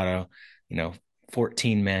Colorado.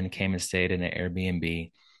 14 men came and stayed in an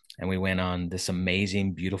Airbnb, and we went on this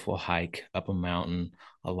amazing, beautiful hike up a mountain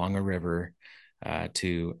along a river.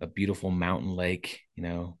 To a beautiful mountain lake.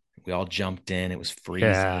 We all jumped in. It was freezing.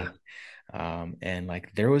 Yeah. And like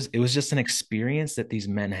it was just an experience that these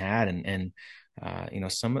men had. And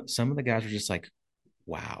some of the guys were just like,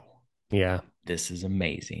 wow, yeah, this is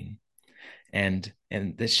amazing. And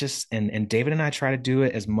it's just, and David and I try to do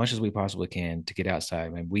it as much as we possibly can to get outside. I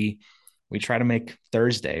mean, we try to make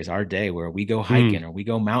Thursdays our day where we go hiking or we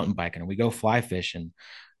go mountain biking or we go fly fishing,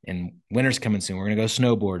 and winter's coming soon. We're going to go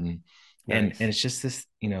snowboarding. Nice. And it's just this,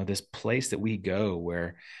 this place that we go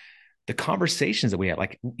where the conversations that we have,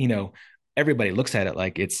 like, everybody looks at it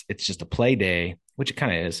like it's just a play day, which it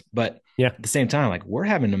kind of is. But yeah, at the same time, like we're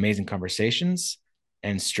having amazing conversations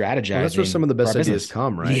and strategizing. Well, that's where some of the best ideas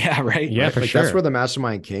come, right? Yeah, right. Yeah, right? For like sure. That's where the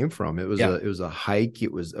mastermind came from. It was a hike.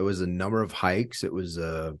 It was a number of hikes. It was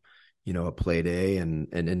a play day,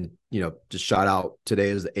 and just shout out, today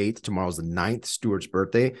is the 8th, tomorrow's the 9th, Stuart's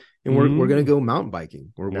birthday, and we're going to go mountain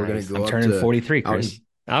biking. We're going to go. I'm turning 43, Chris.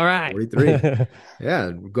 All right. 43.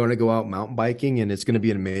 Yeah. We're going to go out mountain biking, and it's going to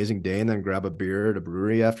be an amazing day, and then grab a beer at a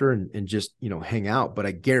brewery after and just, hang out. But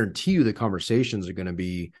I guarantee you the conversations are going to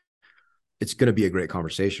be, it's going to be a great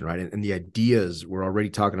conversation. Right. And the ideas, we're already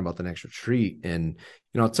talking about the next retreat. And,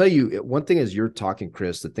 I'll tell you one thing as you're talking,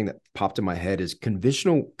 Chris, the thing that popped in my head is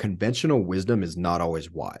conventional wisdom is not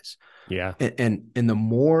always wise. Yeah. And the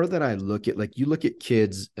more that I look at, like, you look at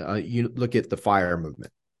kids, you look at the FIRE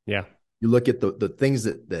movement, Yeah. you look at the things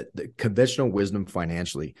that the conventional wisdom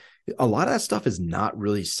financially, a lot of that stuff is not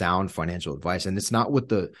really sound financial advice, and it's not what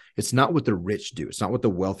the rich do, it's not what the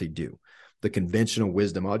wealthy do. The conventional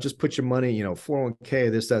wisdom, I'll just put your money,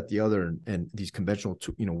 401k, this, that, the other, and these conventional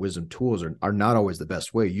wisdom tools are not always the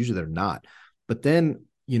best way. Usually they're not. But then,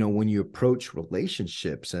 when you approach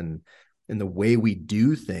relationships and the way we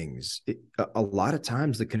do things, a lot of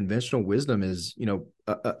times the conventional wisdom is,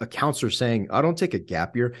 a counselor saying, I don't take a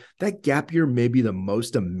gap year. That gap year may be the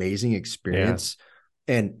most amazing experience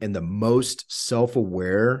and the most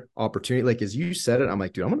self-aware opportunity. Like, as you said it, I'm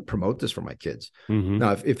like, dude, I'm going to promote this for my kids. Mm-hmm.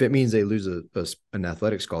 Now, if it means they lose an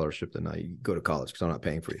athletic scholarship, then I go to college because I'm not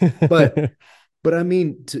paying for you. But I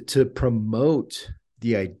mean, to promote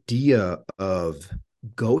the idea of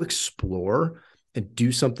go explore and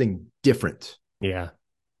do something different. Yeah.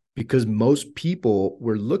 Because most people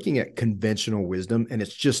were looking at conventional wisdom and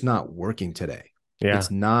it's just not working today. Yeah.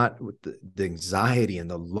 It's not, with the anxiety and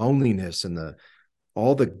the loneliness and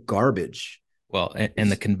all the garbage. Well,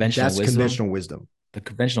 and the conventional wisdom. The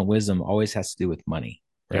conventional wisdom always has to do with money,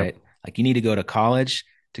 right? Yep. Like, you need to go to college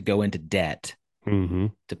to go into debt Mm-hmm.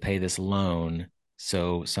 to pay this loan,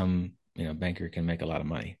 so some banker can make a lot of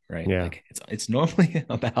money, right? Yeah. Like, it's normally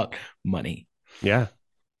about money. Yeah.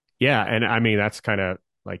 Yeah. And I mean, that's kind of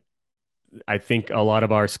like, I think a lot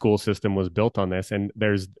of our school system was built on this. And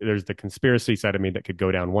there's the conspiracy side of me that could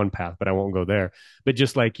go down one path, but I won't go there. But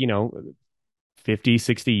just like, 50,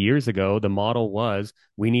 60 years ago, the model was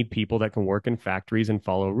we need people that can work in factories and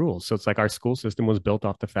follow rules. So it's like our school system was built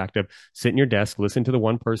off the fact of sit in your desk, listen to the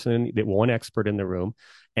one person, the one expert in the room,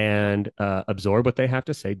 and absorb what they have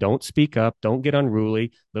to say. Don't speak up. Don't get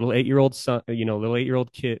unruly. Little 8-year-old son, little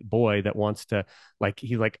 8-year-old kid boy that wants to, like,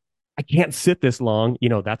 he's like, I can't sit this long.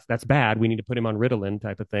 That's bad. We need to put him on Ritalin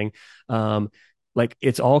type of thing. Like,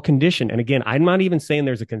 it's all conditioned. And again, I'm not even saying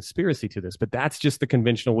there's a conspiracy to this, but that's just the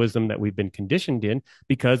conventional wisdom that we've been conditioned in,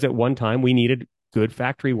 because at one time we needed good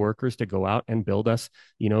factory workers to go out and build us,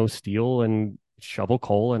 steel and shovel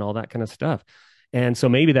coal and all that kind of stuff. And so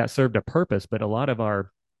maybe that served a purpose, but a lot of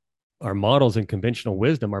our models in conventional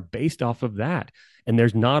wisdom are based off of that. And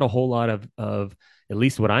there's not a whole lot of at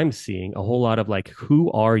least what I'm seeing, a whole lot of like,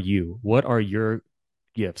 who are you? What are your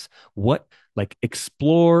gifts? What, like,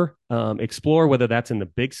 explore whether that's in the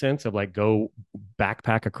big sense of like go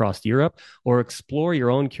backpack across Europe, or explore your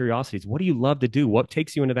own curiosities. What do you love to do? What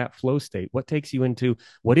takes you into that flow state? What takes you into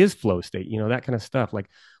what is flow state? That kind of stuff. Like,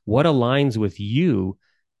 what aligns with you?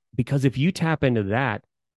 Because if you tap into that,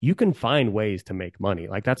 you can find ways to make money.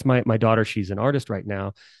 Like, that's my daughter. She's an artist right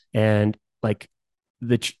now. And like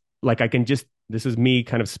I can just, this is me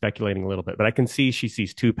kind of speculating a little bit, but I can see she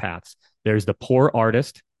sees two paths. There's the poor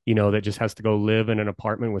artist, that just has to go live in an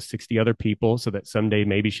apartment with 60 other people so that someday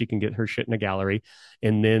maybe she can get her shit in a gallery.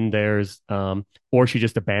 And then there's, or she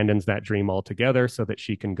just abandons that dream altogether so that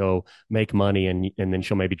she can go make money and then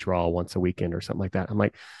she'll maybe draw once a weekend or something like that. I'm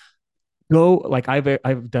like, go, like,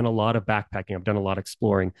 I've done a lot of backpacking. I've done a lot of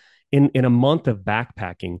exploring. In a month of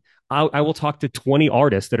backpacking, I will talk to 20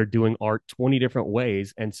 artists that are doing art 20 different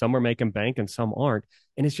ways, and some are making bank and some aren't.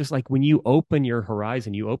 And it's just like, when you open your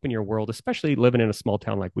horizon, you open your world, especially living in a small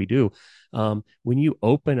town like we do, when you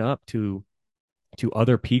open up to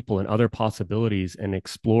other people and other possibilities and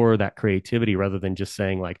explore that creativity, rather than just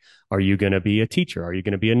saying like, are you going to be a teacher? Are you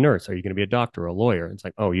going to be a nurse? Are you going to be a doctor or a lawyer? It's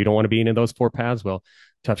like, oh, you don't want to be in those four paths? Well,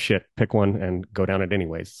 tough shit, pick one and go down it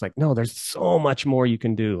anyways. It's like, no, there's so much more you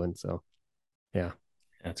can do. And so, yeah.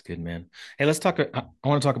 That's good, man. Hey, let's talk. I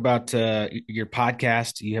want to talk about your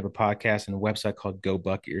podcast. You have a podcast and a website called Go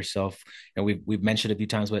Bucket Yourself. We've mentioned it a few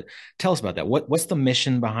times, but tell us about that. What's the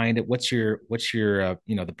mission behind it? What's your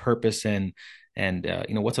the purpose and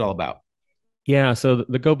what's it all about? Yeah. So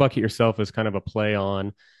the Go Bucket Yourself is kind of a play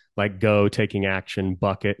on like go, taking action,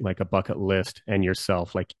 bucket, like a bucket list, and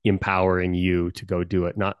yourself, like empowering you to go do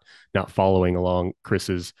it, not following along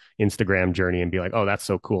Chris's Instagram journey and be like, oh, that's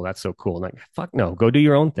so cool. That's so cool. And like, fuck no, go do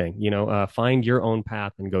your own thing, find your own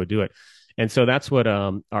path and go do it. And so that's what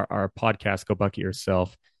our podcast, Go Bucket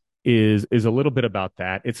Yourself, is a little bit about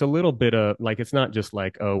that. It's a little bit of like, it's not just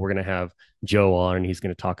like, oh, we're going to have Joe on and he's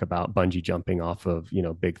going to talk about bungee jumping off of,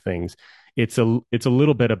 big things. It's a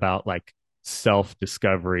little bit about like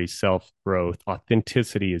self-discovery, self-growth.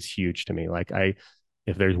 Authenticity is huge to me. Like,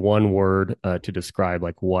 if there's one word to describe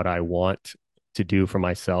like what I want to do for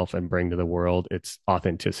myself and bring to the world, it's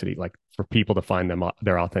authenticity. Like, for people to find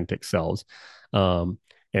their authentic selves.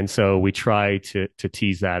 And so we try to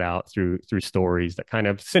tease that out through stories that kind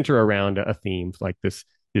of center around a theme, like this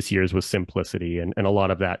this year's was simplicity. And a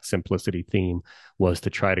lot of that simplicity theme was to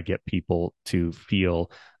try to get people to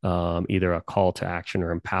feel either a call to action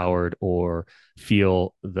or empowered, or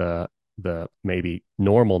feel the maybe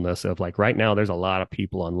normalness of like right now there's a lot of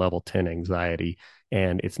people on level 10 anxiety,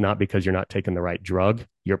 and it's not because you're not taking the right drug.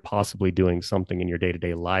 You're possibly doing something in your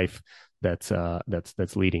day-to-day life that's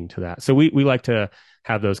leading to that. So we like to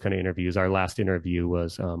have those kind of interviews. Our last interview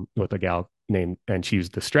was with a gal named, and she was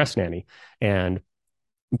the stress nanny. And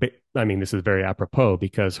I mean, this is very apropos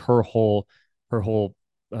because her whole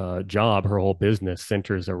job, her whole business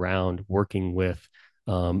centers around working with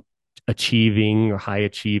achieving or high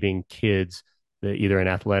achieving kids that either in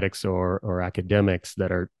athletics or academics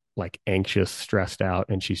that are like anxious, stressed out,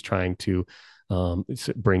 and she's trying to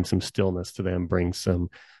bring some stillness to them, bring some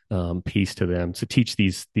peace to them, to teach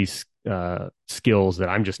these skills that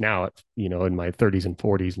I'm just now, in my 30s and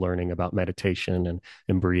 40s, learning about meditation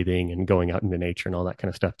and breathing and going out into nature and all that kind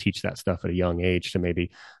of stuff. Teach that stuff at a young age to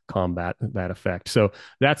maybe combat that effect. So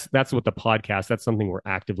that's what the podcast. That's something we're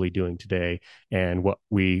actively doing today, and what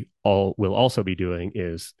we all will also be doing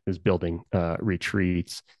is building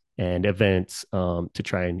retreats and events to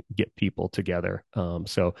try and get people together.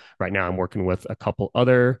 So right now I'm working with a couple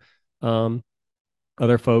other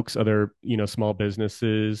folks, other, small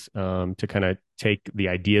businesses, to kind of take the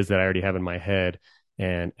ideas that I already have in my head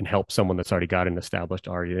and help someone that's already got an established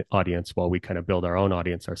audience while we kind of build our own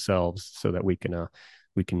audience ourselves, so that we can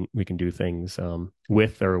do things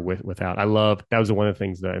with or without. That was one of the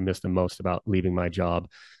things that I missed the most about leaving my job,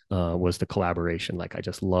 was the collaboration. Like I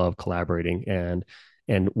just love collaborating.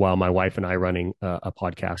 And while my wife and I running a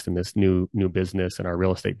podcast in this new business and our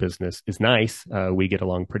real estate business is nice, we get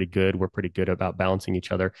along pretty good. We're pretty good about balancing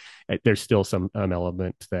each other. There's still some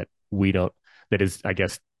element that that is, I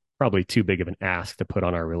guess, probably too big of an ask to put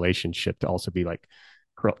on our relationship to also be like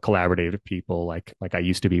collaborative people, like I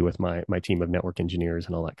used to be with my team of network engineers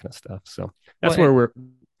and all that kind of stuff. So that's where we're.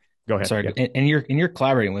 Go ahead. Sorry, yeah. and you're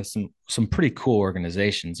collaborating with some pretty cool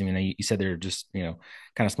organizations. I mean, you said they're just kind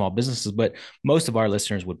of small businesses, but most of our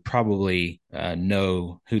listeners would probably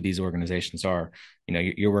know who these organizations are.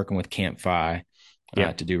 You're working with Camp FI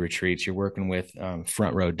to do retreats. You're working with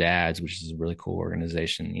Front Row Dads, which is a really cool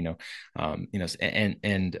organization.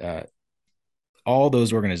 And all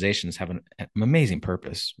those organizations have an amazing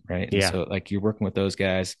purpose, right? And so like you're working with those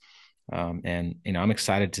guys. And I'm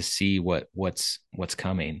excited to see what's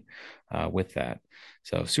coming with that.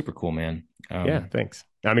 So super cool, man. Thanks.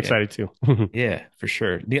 I'm excited too. Yeah, for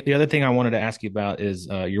sure. The other thing I wanted to ask you about is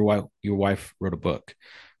your wife wrote a book,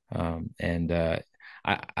 and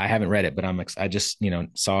I haven't read it, but I just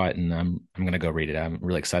saw it, and I'm gonna go read it. I'm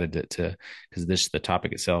really excited to because the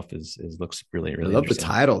topic itself looks really really. I love the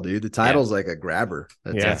title, dude. The title's like a grabber.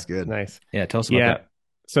 That's good. Nice. Yeah, tell us about that.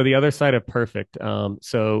 So the other side of perfect.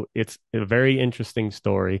 So it's a very interesting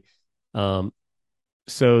story.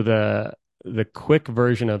 So the quick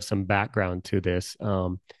version of some background to this.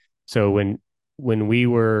 So when we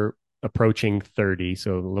were approaching 30,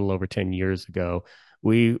 so a little over 10 years ago,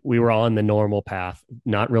 we were on the normal path,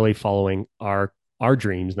 not really following our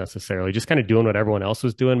dreams necessarily, just kind of doing what everyone else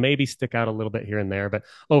was doing, maybe stick out a little bit here and there, but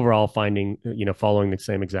overall following the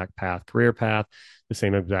same exact path, career path, the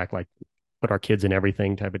same exact, like, put our kids in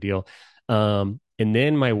everything type of deal. And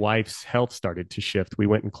then my wife's health started to shift. We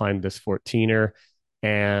went and climbed this 14er,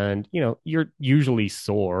 and, you're usually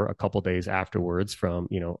sore a couple days afterwards from,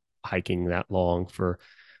 hiking that long for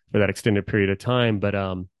that extended period of time. But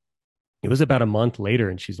it was about a month later,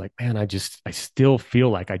 and she's like, man, I still feel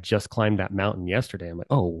like I just climbed that mountain yesterday. I'm like,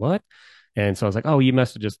 oh, what? And so I was like, oh, you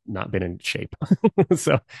must have just not been in shape.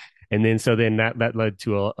 So then that led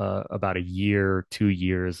to about a year, 2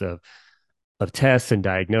 years of tests and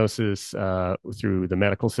diagnosis through the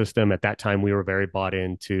medical system. At that time, we were very bought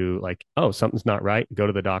into like, oh, something's not right, go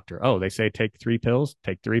to the doctor. Oh, they say take 3 pills,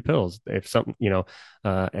 take 3 pills. If something,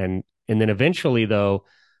 and then eventually, though,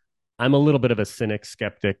 I'm a little bit of a cynic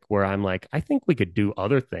skeptic where I'm like, I think we could do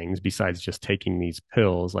other things besides just taking these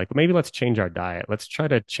pills. Like maybe let's change our diet. Let's try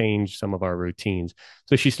to change some of our routines.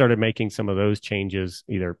 So she started making some of those changes,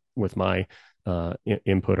 either with my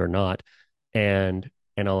input or not, and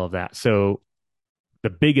all of that. So the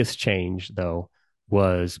biggest change, though,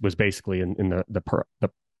 was basically in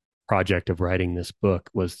the project of writing this book,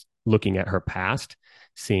 was looking at her past,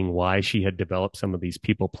 seeing why she had developed some of these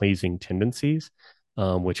people pleasing tendencies,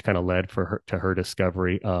 which kind of led to her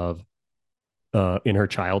discovery of in her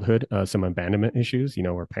childhood some abandonment issues.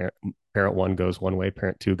 Where parent one goes one way,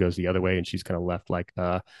 parent two goes the other way, and she's kind of left like,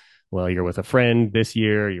 well, you're with a friend this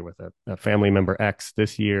year, you're with a family member X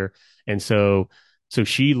this year, and so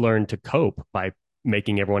she learned to cope by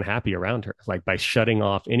making everyone happy around her, like by shutting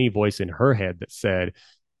off any voice in her head that said,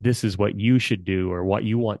 this is what you should do or what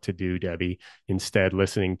you want to do, Debbie. Instead,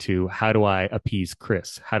 listening to, how do I appease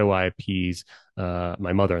Chris? How do I appease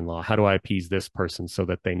my mother-in-law? How do I appease this person so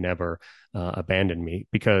that they never abandon me?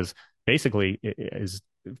 Because basically, is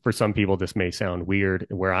for some people this may sound weird.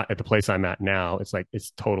 At the place I'm at now, it's like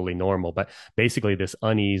it's totally normal. But basically, this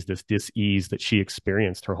unease, this dis-ease that she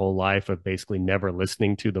experienced her whole life of basically never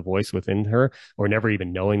listening to the voice within her, or never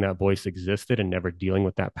even knowing that voice existed, and never dealing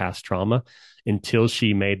with that past trauma until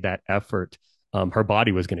she made that effort. Her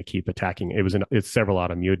body was going to keep attacking. It's several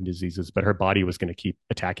autoimmune diseases, but her body was going to keep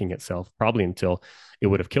attacking itself probably until it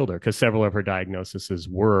would have killed her, because several of her diagnoses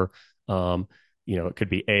were, it could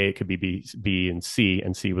be A, it could be B, and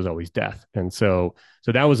C was always death. And so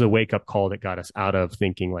that was a wake up call that got us out of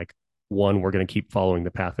thinking like, one, we're going to keep following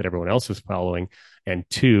the path that everyone else is following, and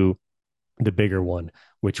two, the bigger one,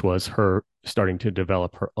 which was her starting to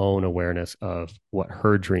develop her own awareness of what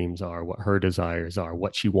her dreams are, what her desires are,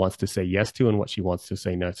 what she wants to say yes to and what she wants to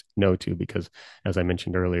say no to. Because as I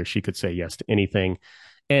mentioned earlier, she could say yes to anything.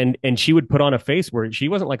 And she would put on a face where she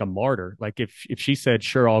wasn't like a martyr. Like if she said,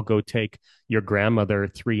 sure, I'll go take your grandmother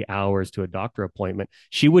 3 hours to a doctor appointment,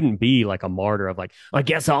 she wouldn't be like a martyr of like, I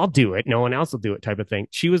guess I'll do it, no one else will do it type of thing.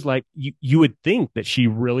 She was like, you would think that she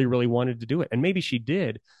really, really wanted to do it. And maybe she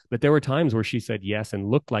did, but there were times where she said yes and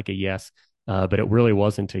looked like a yes, but it really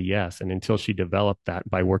wasn't a yes. And until she developed that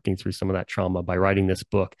by working through some of that trauma, by writing this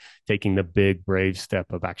book, taking the big, brave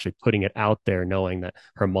step of actually putting it out there, knowing that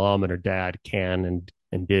her mom and her dad can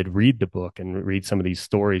and did read the book and read some of these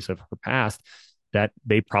stories of her past that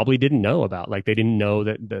they probably didn't know about. Like they didn't know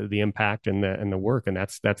that the impact and the work. And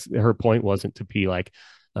that's her point, wasn't to be like,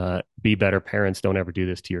 be better parents, don't ever do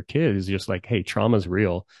this to your kids. Just like, hey, trauma's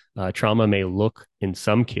real. Trauma may look in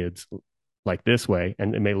some kids like this way,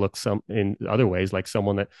 and it may look some in other ways like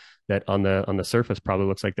someone that on the surface probably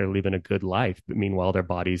looks like they're living a good life, but meanwhile their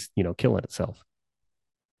body's killing itself.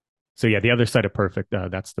 So yeah, The Other Side of Perfect,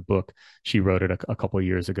 that's the book. She wrote it a couple of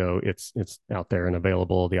years ago. It's out there and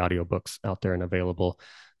available. The audiobook's out there and available.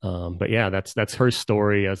 But yeah, that's her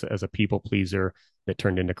story as a people pleaser that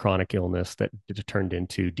turned into chronic illness, that turned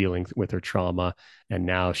into dealing with her trauma. And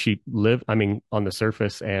now on the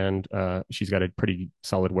surface, and she's got a pretty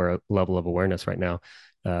solid level of awareness right now.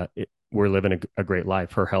 We're living a great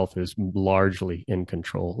life. Her health is largely in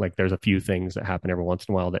control. Like there's a few things that happen every once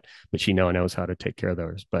in a while but she knows how to take care of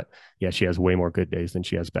those. But yeah, she has way more good days than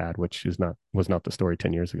she has bad, which was not the story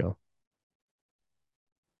 10 years ago.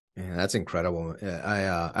 Yeah, that's incredible.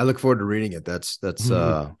 I look forward to reading it. That's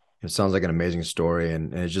Mm-hmm. It sounds like an amazing story,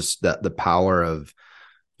 and it's just that the power of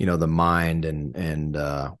the mind and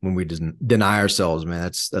when we deny ourselves, man,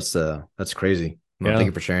 that's crazy. Well, Yeah. thank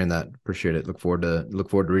you for sharing that. Appreciate it. Look forward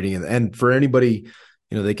to reading it. And for anybody,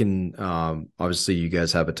 they can obviously you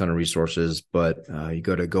guys have a ton of resources, but you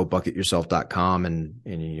go to gobucketyourself.com and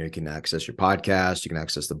you can access your podcast, you can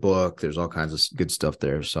access the book. There's all kinds of good stuff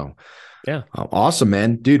there. So Yeah. awesome,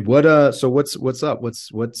 man. Dude, so what's up?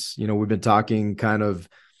 What's we've been talking kind of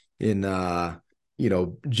in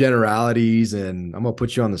generalities, and I'm gonna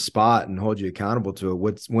put you on the spot and hold you accountable to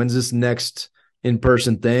it. When's this next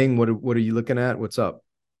in-person thing? What are you looking at? What's up?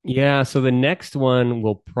 Yeah. So the next one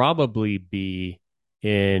will probably be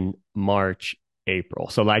in March, April.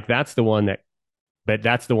 So like that's the one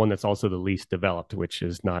that's also the least developed, which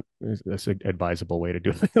is not that's an advisable way to do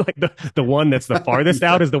it. Like the one that's the farthest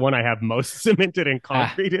out is the one I have most cemented and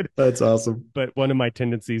concreted. That's awesome. But one of my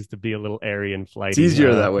tendencies to be a little airy and flighty. It's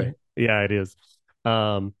easier that way. Yeah, it is.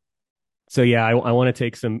 So yeah, I want to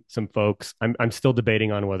take some folks. I'm still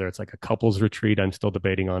debating on whether it's like a couples retreat. I'm still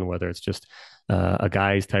debating on whether it's just a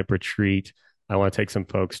guys type retreat. I want to take some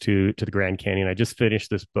folks to the Grand Canyon. I just finished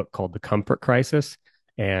this book called The Comfort Crisis,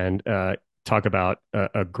 and talk about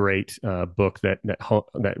a great book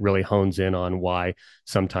that really hones in on why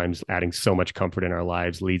sometimes adding so much comfort in our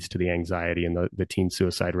lives leads to the anxiety and the teen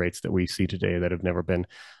suicide rates that we see today that have never been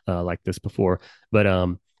like this before. But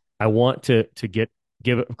I want to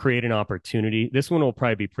create an opportunity. This one will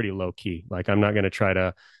probably be pretty low key. Like I'm not going to try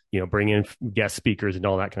to, bring in guest speakers and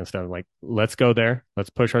all that kind of stuff. Like, let's go there. Let's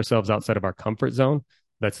push ourselves outside of our comfort zone.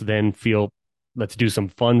 Let's do some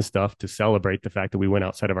fun stuff to celebrate the fact that we went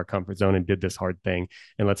outside of our comfort zone and did this hard thing.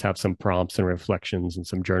 And let's have some prompts and reflections and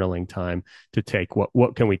some journaling time to take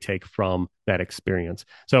what can we take from that experience.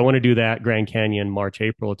 So I want to do that Grand Canyon, March,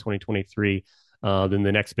 April of 2023. Then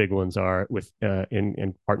the next big ones are with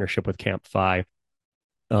in partnership with Camp FI.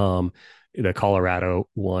 The Colorado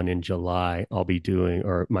one in July, I'll be doing,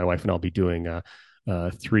 or my wife and I'll be doing a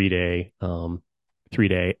 3-day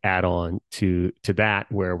 3-day add-on to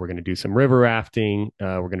that, where we're going to do some river rafting,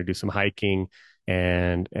 we're going to do some hiking,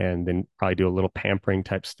 and then probably do a little pampering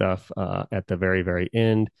type stuff at the very, very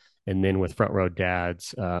end. And then with Front Row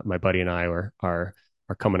Dads, my buddy and I are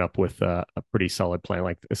coming up with a pretty solid plan.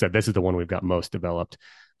 Like I said, this is the one we've got most developed,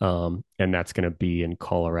 and that's going to be in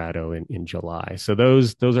Colorado in July. So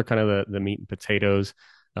those are kind of the meat and potatoes.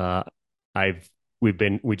 I've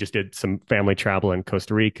we just did some family travel in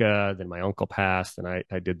Costa Rica. Then my uncle passed, and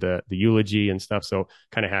I did the eulogy and stuff. So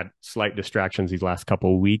kind of had slight distractions these last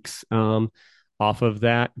couple of weeks off of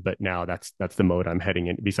that. But now that's the mode I'm heading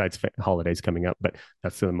in. Besides holidays coming up, but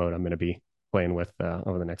that's the mode I'm going to be playing with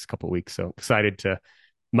over the next couple of weeks. So excited to.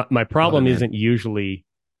 My problem isn't usually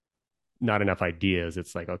not enough ideas.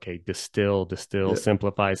 It's like, okay, distill, yeah.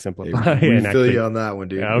 simplify. We feel you on that one,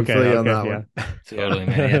 dude. Yeah, okay, we feel you on that one. Totally,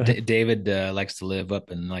 man. Yeah, David likes to live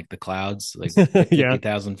up in like the clouds, like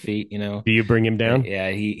 50,000 feet, you know. Do you bring him down?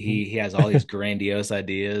 Yeah, he has all these grandiose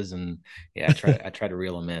ideas, and I try to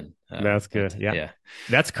reel him in. That's good. Yeah.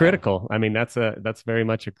 That's critical. I mean, that's very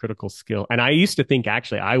much a critical skill. And I used to think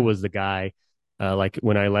actually I was the guy, like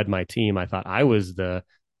when I led my team, I thought I was the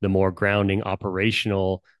more grounding,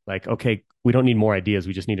 operational, like, okay, we don't need more ideas.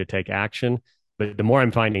 We just need to take action. But the more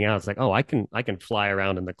I'm finding out, it's like, oh, I can fly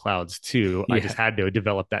around in the clouds too. Yeah. I just had to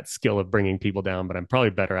develop that skill of bringing people down, but I'm probably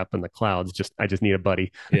better up in the clouds. I just need a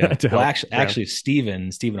buddy. Yeah. to help. Actually,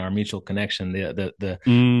 Steven, our mutual connection,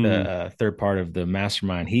 the third part of the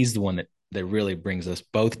mastermind, he's the one that really brings us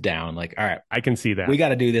both down. Like, all right, I can see that. We got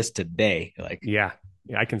to do this today. Like, yeah,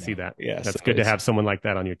 I can see that. Yeah, that's good to have someone like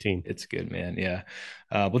that on your team. It's good, man. Yeah.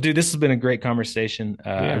 Well, dude, this has been a great conversation.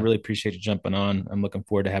 I really appreciate you jumping on. I'm looking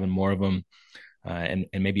forward to having more of them. And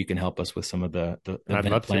maybe you can help us with some of the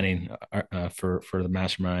event planning for the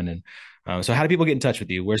mastermind. And so how do people get in touch with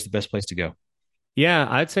you? Where's the best place to go? Yeah,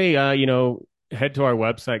 I'd say, head to our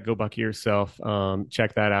website, Go Bucket Yourself.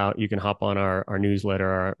 Check that out. You can hop on our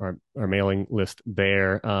newsletter, our mailing list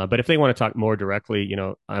there. But if they want to talk more directly,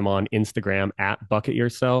 I'm on Instagram at Bucket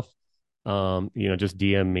Yourself. Just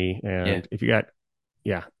DM me. And if you got,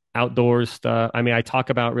 outdoors stuff. I mean, I talk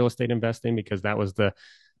about real estate investing because that was the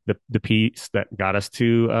piece that got us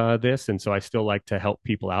to this. And so I still like to help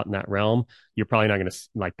people out in that realm. You're probably not going to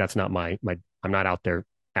like, that's not my, I'm not out there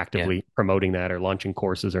actively promoting that or launching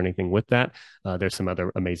courses or anything with that. There's some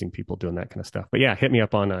other amazing people doing that kind of stuff. But yeah, hit me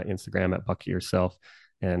up on Instagram at Bucket Yourself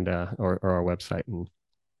and or our website, and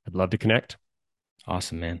I'd love to connect.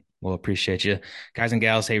 Awesome, man. Well, appreciate you, guys and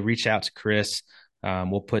gals. Hey, reach out to Chris.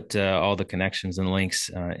 We'll put all the connections and links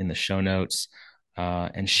in the show notes,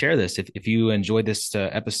 and share this if you enjoyed this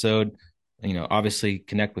episode. Obviously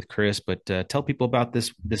connect with Chris, but tell people about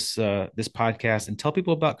this podcast, and tell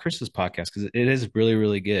people about Chris's podcast, because it is really,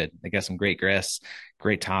 really good. They got some great guests,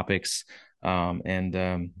 great topics.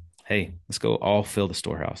 Hey, let's go all fill the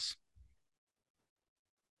storehouse.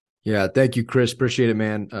 Yeah. Thank you, Chris. Appreciate it,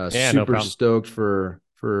 man. Super no stoked for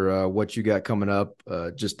what you got coming up.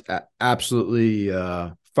 Just absolutely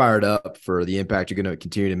fired up for the impact you're going to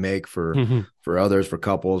continue to make for others, for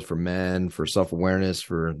couples, for men, for self-awareness,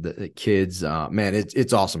 for the kids. Man,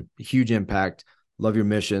 it's awesome. Huge impact. Love your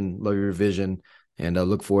mission, love your vision, and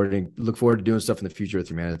look forward to doing stuff in the future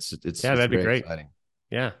with you, man. That'd be great. Exciting.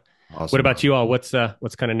 Yeah. Awesome. What about you all? What's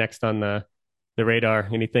kind of next on the radar?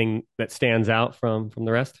 Anything that stands out from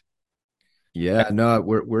the rest? Yeah, no,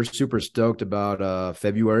 we're super stoked about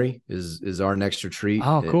February is our next retreat.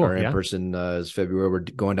 Oh, cool. Our in-person is February. We're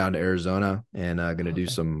going down to Arizona and going to do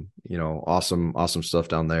some, awesome stuff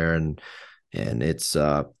down there. And it's,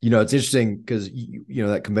 it's interesting because,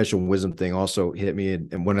 that conventional wisdom thing also hit me.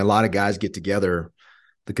 And when a lot of guys get together,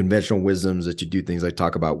 the conventional wisdoms that you do things like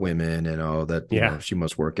talk about women and that she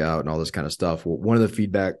must work out and all this kind of stuff. Well, one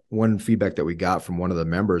feedback that we got from one of the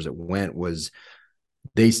members that went was,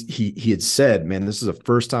 he had said, man, this is the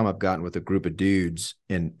first time I've gotten with a group of dudes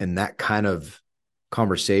and that kind of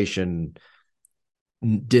conversation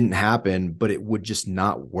didn't happen, but it would just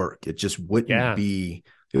not work. It just wouldn't be,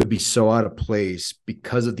 it would be so out of place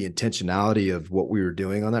because of the intentionality of what we were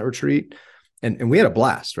doing on that retreat. And we had a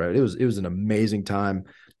blast, right? It was an amazing time,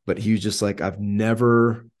 but he was just like, I've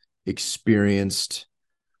never experienced,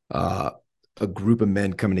 a group of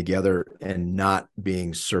men coming together and not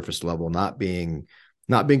being surface level, not being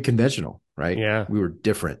conventional, right? Yeah. We were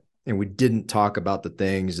different and we didn't talk about the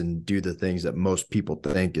things and do the things that most people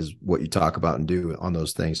think is what you talk about and do on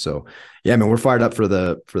those things. So yeah, man, we're fired up for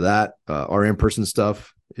that. Our in-person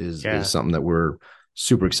stuff is something that we're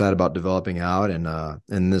super excited about developing out and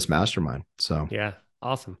in this mastermind. So yeah.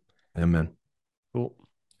 Awesome. Yeah, man. Cool.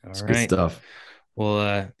 It's good stuff. Well,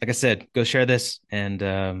 like I said, go share this and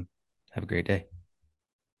have a great day.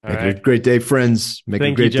 Make it a great day, friends. Make it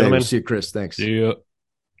a great day. We'll see you, Chris. Thanks. See you.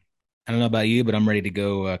 I don't know about you, but I'm ready to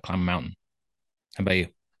go climb a mountain. How about you?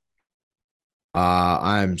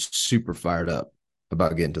 I'm super fired up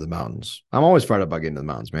about getting to the mountains. I'm always fired up about getting to the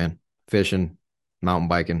mountains, man. Fishing, mountain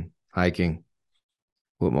biking, hiking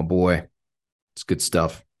with my boy. It's good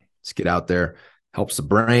stuff. Let's get out there. Helps the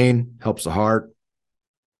brain, helps the heart.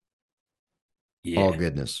 Yeah. All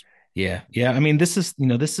goodness. Yeah. I mean, this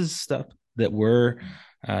is stuff that we're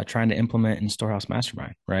trying to implement in Storehouse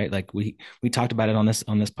Mastermind, right? Like we talked about it on this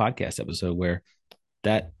podcast episode, where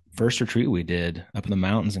that first retreat we did up in the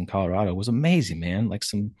mountains in Colorado was amazing, man. Like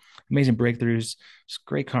some amazing breakthroughs, just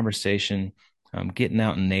great conversation, getting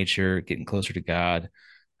out in nature, getting closer to God.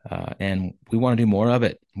 And we want to do more of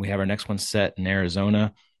it. We have our next one set in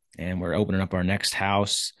Arizona, and we're opening up our next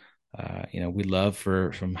house. We'd love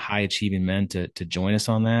for some high achieving men to join us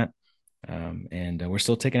on that. And we're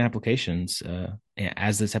still taking applications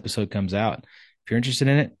as this episode comes out. If you're interested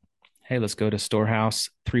in it, hey, let's go to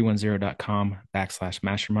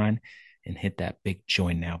storehouse310.com/mastermind and hit that big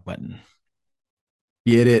join now button.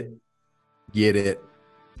 Get it.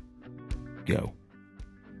 Go.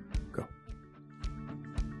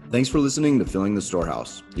 Thanks for listening to Filling the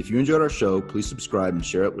Storehouse. If you enjoyed our show, please subscribe and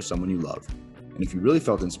share it with someone you love. And if you really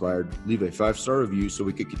felt inspired, leave a 5-star review so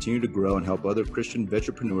we could continue to grow and help other Christian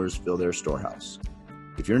entrepreneurs fill their storehouse.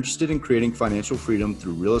 If you're interested in creating financial freedom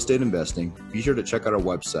through real estate investing, be sure to check out our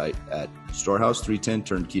website at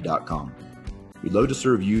storehouse310turnkey.com. We'd love to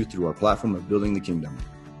serve you through our platform of building the kingdom.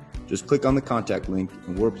 Just click on the contact link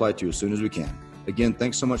and we'll reply to you as soon as we can. Again,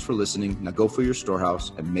 thanks so much for listening. Now go fill your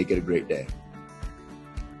storehouse and make it a great day.